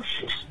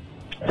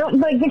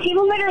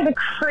people that are the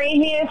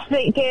craziest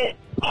that get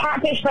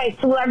catfished by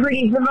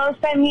celebrities the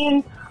most,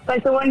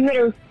 like the ones that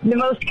are the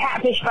most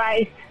catfished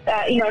by,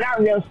 not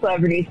real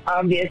celebrities,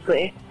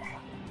 obviously.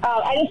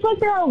 I just think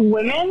there are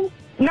women,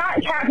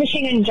 not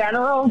catfishing in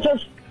general,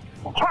 just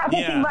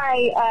catfishing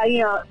by,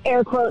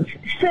 air quotes,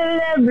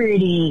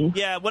 celebrities.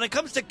 Yeah, when it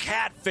comes to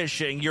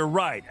catfishing, you're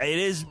right. It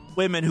is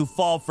women who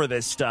fall for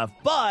this stuff,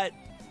 but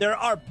there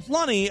are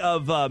plenty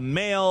of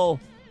male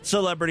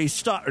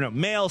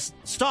male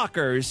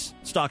stalkers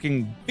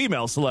stalking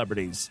female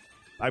celebrities.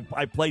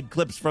 I played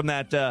clips from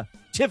that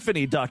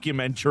Tiffany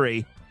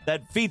documentary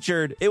that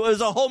featured, it was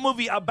a whole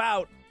movie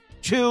about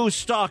two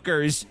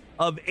stalkers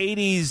of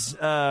 80s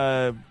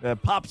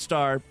pop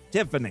star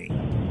Tiffany.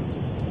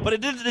 But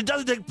it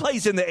doesn't take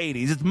place in the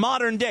 80s. It's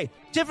modern day.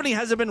 Tiffany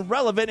hasn't been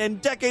relevant in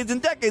decades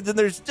and decades, and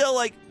there's still,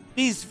 like,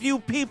 these few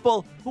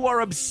people who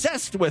are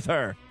obsessed with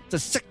her. It's a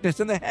sickness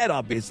in the head,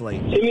 obviously.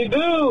 Jimmy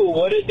Boo,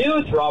 what it do?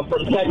 It's Rob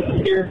from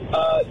Texas here.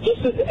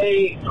 Just as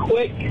a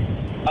quick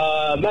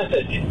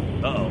message.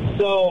 Uh-oh.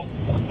 So,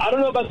 I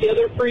don't know about the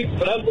other freaks,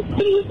 but I've been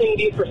listening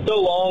to you for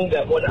so long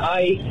that when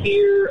I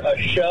hear a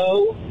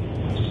show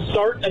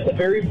start at the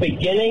very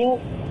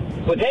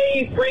beginning with,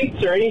 hey,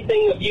 freaks, or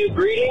anything of you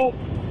greeting,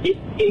 it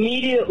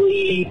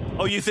immediately...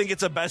 Oh, you think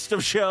it's a best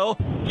of show?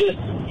 Just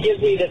gives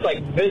me this,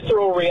 like,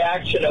 visceral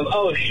reaction of,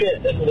 oh,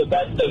 shit, this is a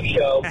best of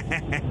show.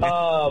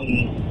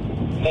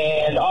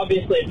 And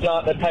obviously it's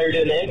not that tired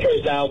in the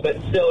intros now, but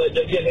still it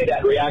just gives me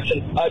that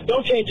reaction.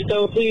 Don't change it,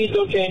 though. Please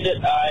don't change it.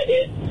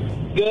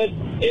 It's good.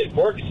 It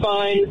works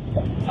fine.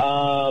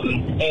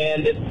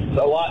 And it's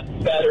a lot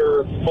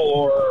better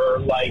for,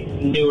 like,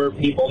 newer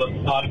people to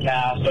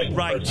podcast, like,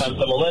 right. First time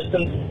someone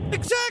listens.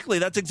 Exactly.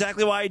 That's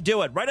exactly why I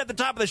do it. Right at the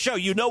top of the show,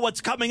 you know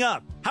what's coming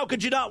up. How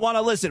could you not want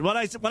to listen? When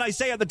I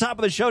say at the top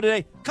of the show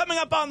today, coming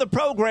up on the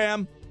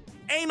program,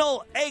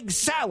 anal egg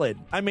salad.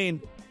 I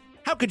mean,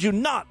 how could you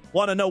not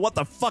want to know what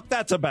the fuck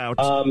that's about?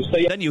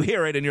 Then you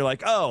hear it and you're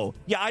like, oh,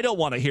 yeah, I don't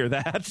want to hear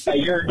that.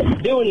 You're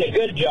doing a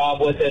good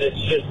job with it.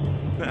 It's just...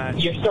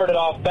 You've started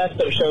off best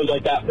of shows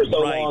like that for so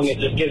long, it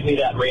just gives me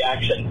that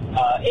reaction.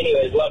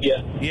 Anyways, love you.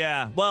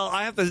 Yeah, well,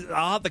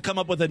 I'll have to come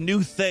up with a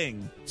new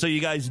thing so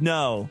you guys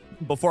know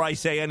before I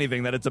say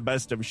anything that it's a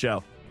best of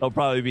show. It'll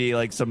probably be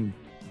like some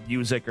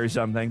music or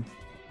something.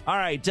 All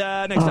right,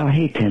 next up.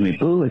 Hey, Timmy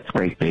Boo, it's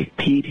Great Big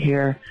Pete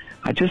here.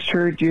 I just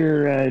heard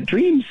your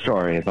dream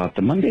story about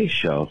the Monday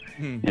show,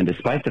 and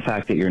despite the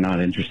fact that you're not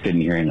interested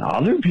in hearing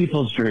other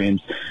people's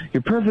dreams,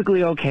 you're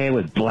perfectly okay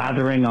with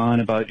blathering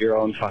on about your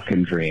own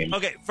fucking dream.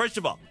 Okay, first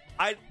of all,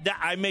 I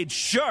made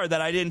sure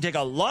that I didn't take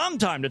a long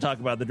time to talk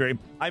about the dream.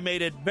 I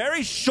made it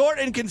very short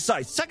and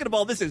concise. Second of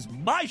all, this is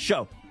my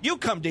show. You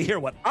come to hear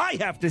what I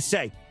have to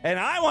say, and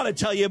I want to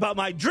tell you about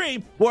my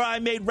dream where I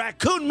made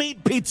raccoon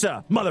meat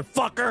pizza,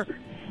 motherfucker.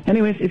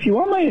 Anyways, if you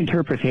want my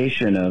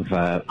interpretation of...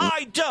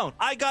 I don't.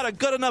 I got a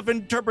good enough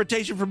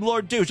interpretation from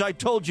Lord Douche. I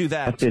told you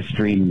that. What this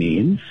dream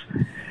means...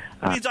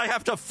 It means I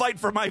have to fight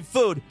for my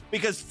food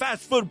because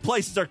fast food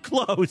places are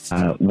closed.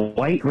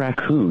 White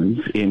raccoons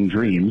in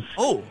dreams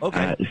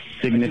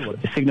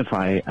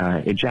signify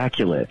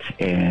ejaculate.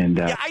 And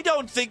yeah, I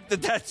don't think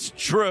that that's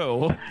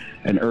true.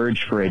 An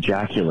urge for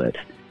ejaculate.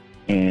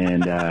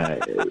 And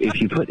if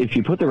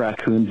you put the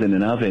raccoons in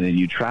an oven and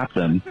you trap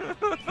them,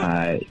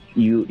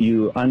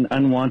 you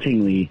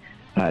unwantingly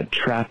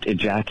trapped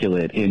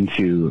ejaculate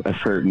into a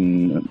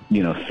certain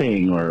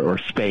thing or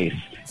space.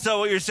 So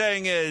what you're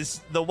saying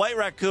is the white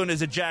raccoon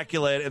is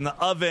ejaculate and the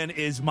oven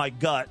is my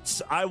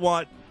guts. I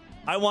want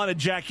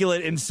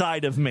ejaculate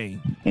inside of me,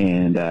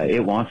 and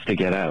it wants to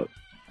get out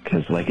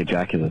because, like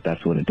ejaculate,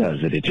 that's what it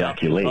does. It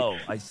ejaculates. Oh,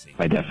 I see.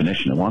 By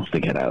definition, it wants to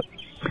get out.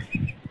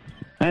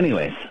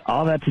 Anyways,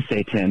 all that to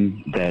say,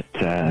 Tim,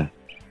 that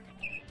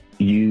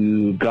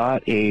you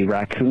got a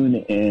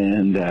raccoon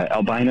and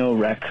albino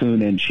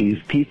raccoon and cheese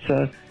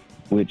pizza,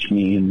 which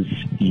means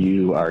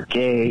you are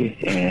gay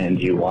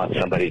and you want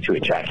somebody to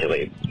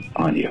ejaculate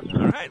on you.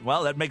 All right,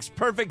 well, that makes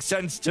perfect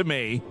sense to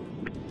me.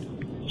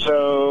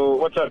 So,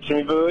 what's up,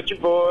 Timmy Boo? It's your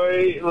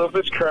boy,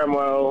 Lupus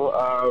Cromwell.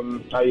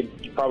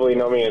 You probably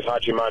know me as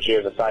Hachi Machi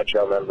as a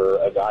Sideshow member,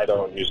 as I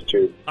don't use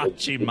to.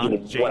 Hachi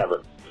Machi.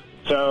 Whatever.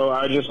 So,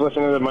 I just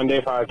listened to the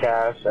Monday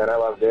podcast, and I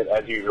loved it,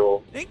 as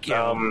usual. Thank you.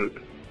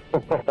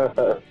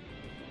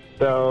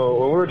 So,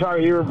 when we were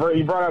talking, you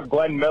brought up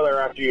Glenn Miller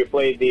after you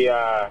played the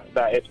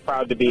that It's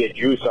Proud to Be a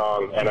Jew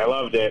song, and I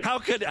loved it. How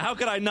could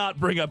I not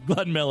bring up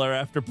Glenn Miller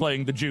after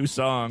playing the Jew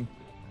song?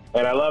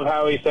 And I love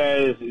how he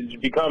says,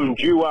 become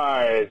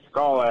Jew-wise,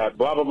 call it,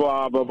 blah, blah,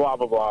 blah, blah, blah,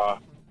 blah, blah.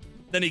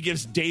 Then he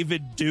gives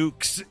David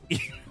Duke's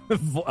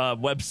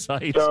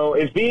website. So,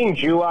 is being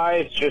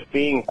Jew-wise just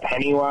being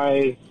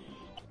Pennywise?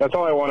 That's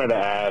all I wanted to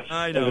ask.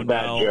 I don't know. It was a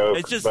bad know. joke,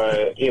 It's just...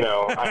 but,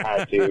 I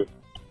had to.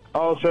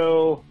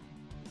 Also,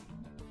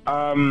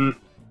 okay.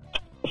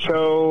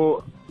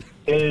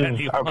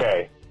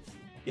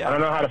 Yeah. I don't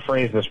know how to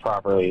phrase this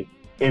properly.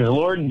 Is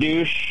Lord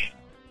Douche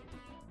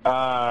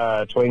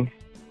twink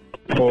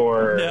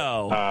or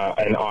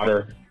an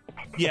otter?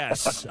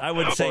 Yes, I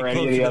would say or close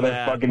any of the to other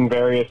that. fucking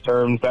various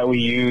terms that we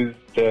use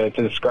to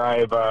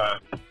describe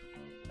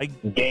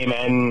gay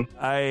men.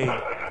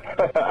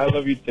 I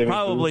love you, Timmy.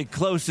 Probably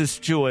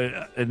closest to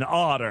an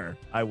otter,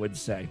 I would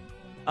say.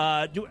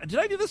 Did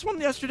I do this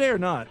one yesterday or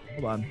not?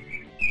 Hold on.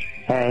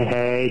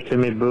 Hey,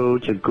 Timmy Boo,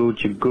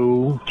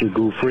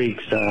 Chagoo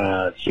freaks,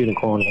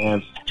 Unicorn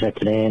Hands, check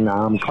it in.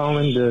 I'm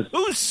calling to...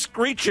 Who's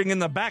screeching in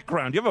the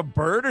background? Do you have a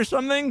bird or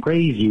something?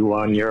 Praise you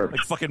on your... Like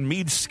fucking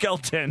Meade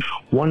Skelton.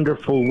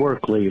 Wonderful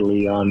work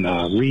lately on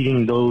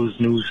reading those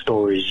news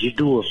stories. You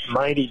do a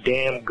mighty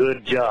damn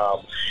good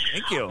job.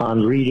 Thank you.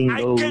 On reading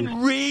those... I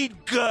can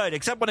read good,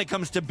 except when it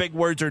comes to big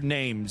words or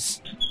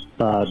names.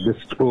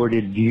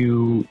 Distorted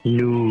View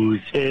news.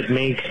 It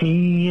makes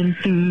me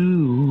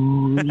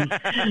enthused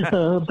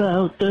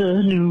about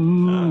the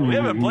news. We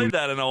haven't played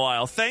that in a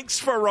while. Thanks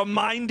for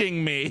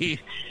reminding me.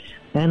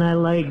 And I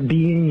like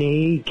being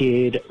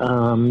naked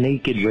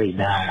right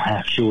now,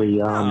 actually.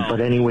 But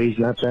anyways,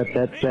 that's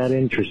that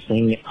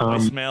interesting.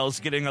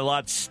 Voicemail's getting a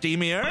lot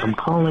steamier. I'm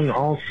calling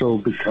also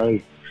because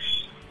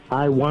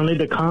I wanted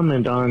to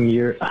comment on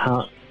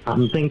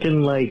I'm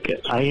thinking,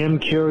 I am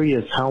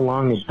curious how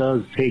long it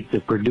does take to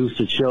produce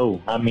a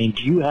show. I mean,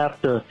 do you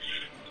have to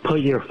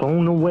put your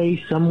phone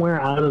away somewhere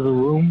out of the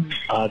room?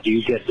 Do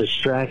you get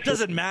distracted? It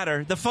doesn't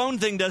matter. The phone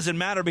thing doesn't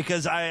matter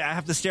because I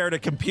have to stare at a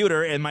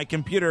computer, and my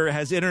computer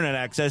has internet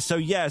access. So,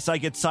 yes, I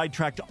get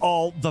sidetracked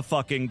all the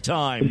fucking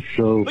time.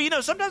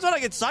 But, sometimes when I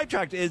get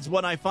sidetracked is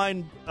when I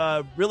find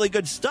really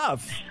good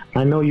stuff.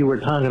 I know you were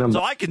talking about...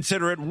 So I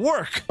consider it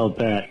work.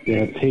 That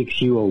it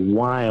takes you a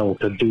while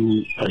to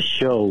do a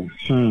show.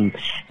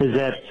 Is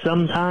that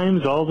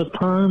sometimes, all the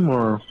time,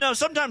 or...? No,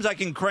 sometimes I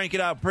can crank it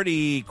out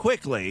pretty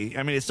quickly.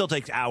 I mean, it still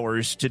takes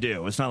hours to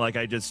do. It's not like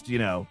I just,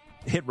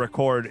 hit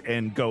record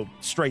and go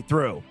straight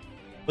through.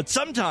 But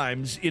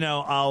sometimes,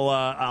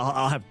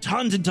 I'll have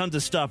tons and tons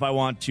of stuff I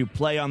want to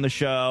play on the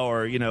show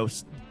or,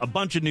 a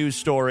bunch of news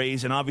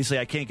stories. And obviously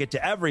I can't get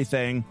to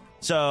everything.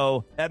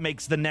 So that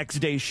makes the next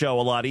day's show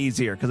a lot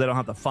easier because I don't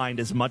have to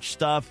find as much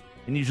stuff.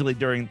 And usually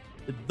during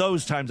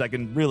those times I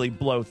can really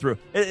blow through.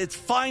 It's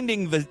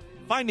finding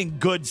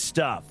good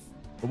stuff,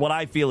 or what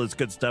I feel is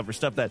good stuff, or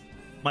stuff that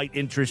might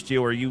interest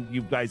you or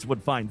you guys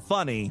would find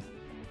funny.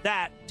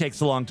 That takes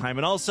a long time.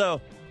 And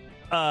also,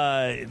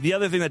 the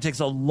other thing that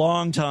takes a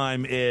long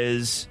time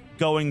is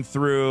going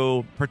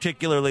through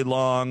particularly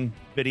long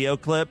video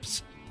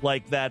clips,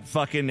 like that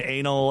fucking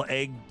anal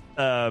egg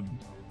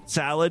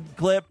salad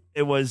clip.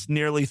 It was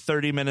nearly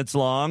 30 minutes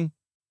long.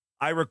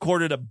 I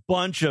recorded a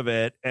bunch of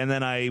it, and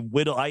then I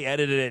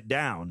edited it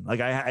down.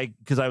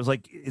 Because I was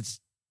like, it's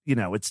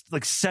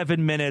like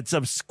 7 minutes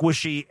of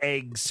squishy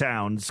egg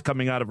sounds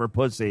coming out of her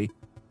pussy.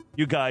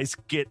 You guys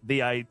get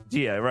the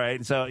idea,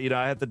 right? So,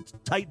 I have to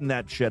tighten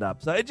that shit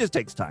up. So it just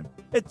takes time.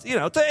 It's,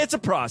 it's a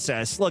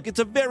process. Look, it's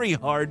a very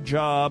hard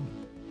job.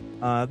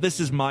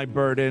 This is my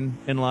burden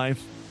in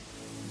life,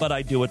 but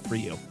I do it for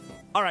you.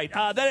 All right,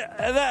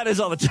 that is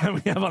all the time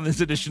we have on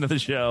this edition of the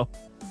show.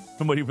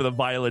 I'm waiting for the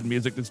violin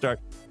music to start.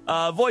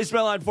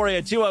 Voicemail line for you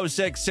at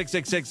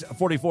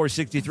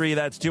 206-666-4463.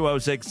 That's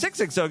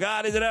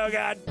 206-660-GOD. Is it oh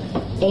God?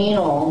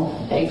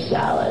 Anal egg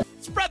salad.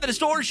 Spread the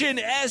distortion,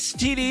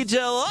 STD.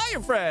 Tell all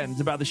your friends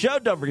about the show.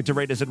 Don't forget to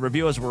rate us and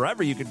review us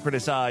wherever you can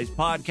criticize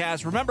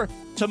podcasts. Remember,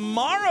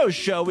 tomorrow's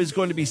show is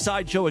going to be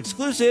Sideshow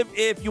exclusive.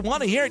 If you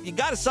want to hear it, you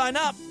got to sign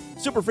up.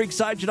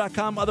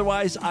 Superfreaksideshow.com.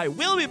 Otherwise, I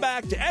will be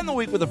back to end the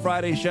week with a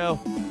Friday show.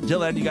 Until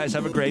then, you guys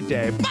have a great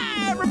day.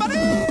 Bye, everybody!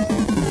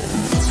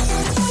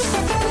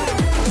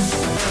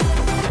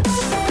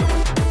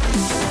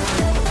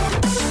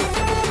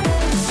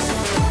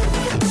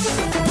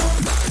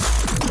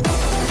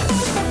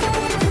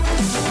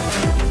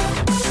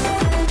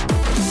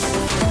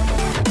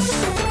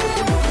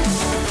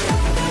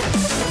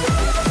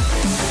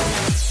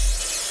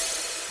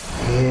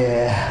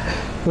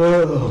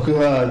 Oh,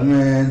 God,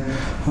 man.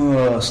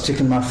 Oh,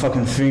 sticking my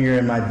fucking finger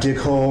in my dick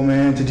hole,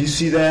 man. Did you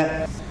see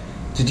that?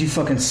 Did you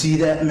fucking see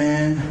that,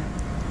 man?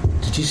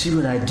 Did you see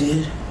what I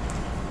did?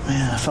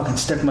 Man, I fucking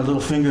stuck my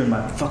little finger in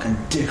my fucking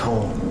dick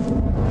hole.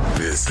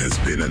 This has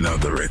been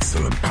another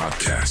excellent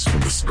podcast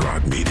from the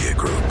Scribe Media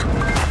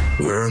Group.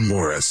 Learn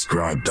more at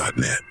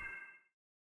scribe.net.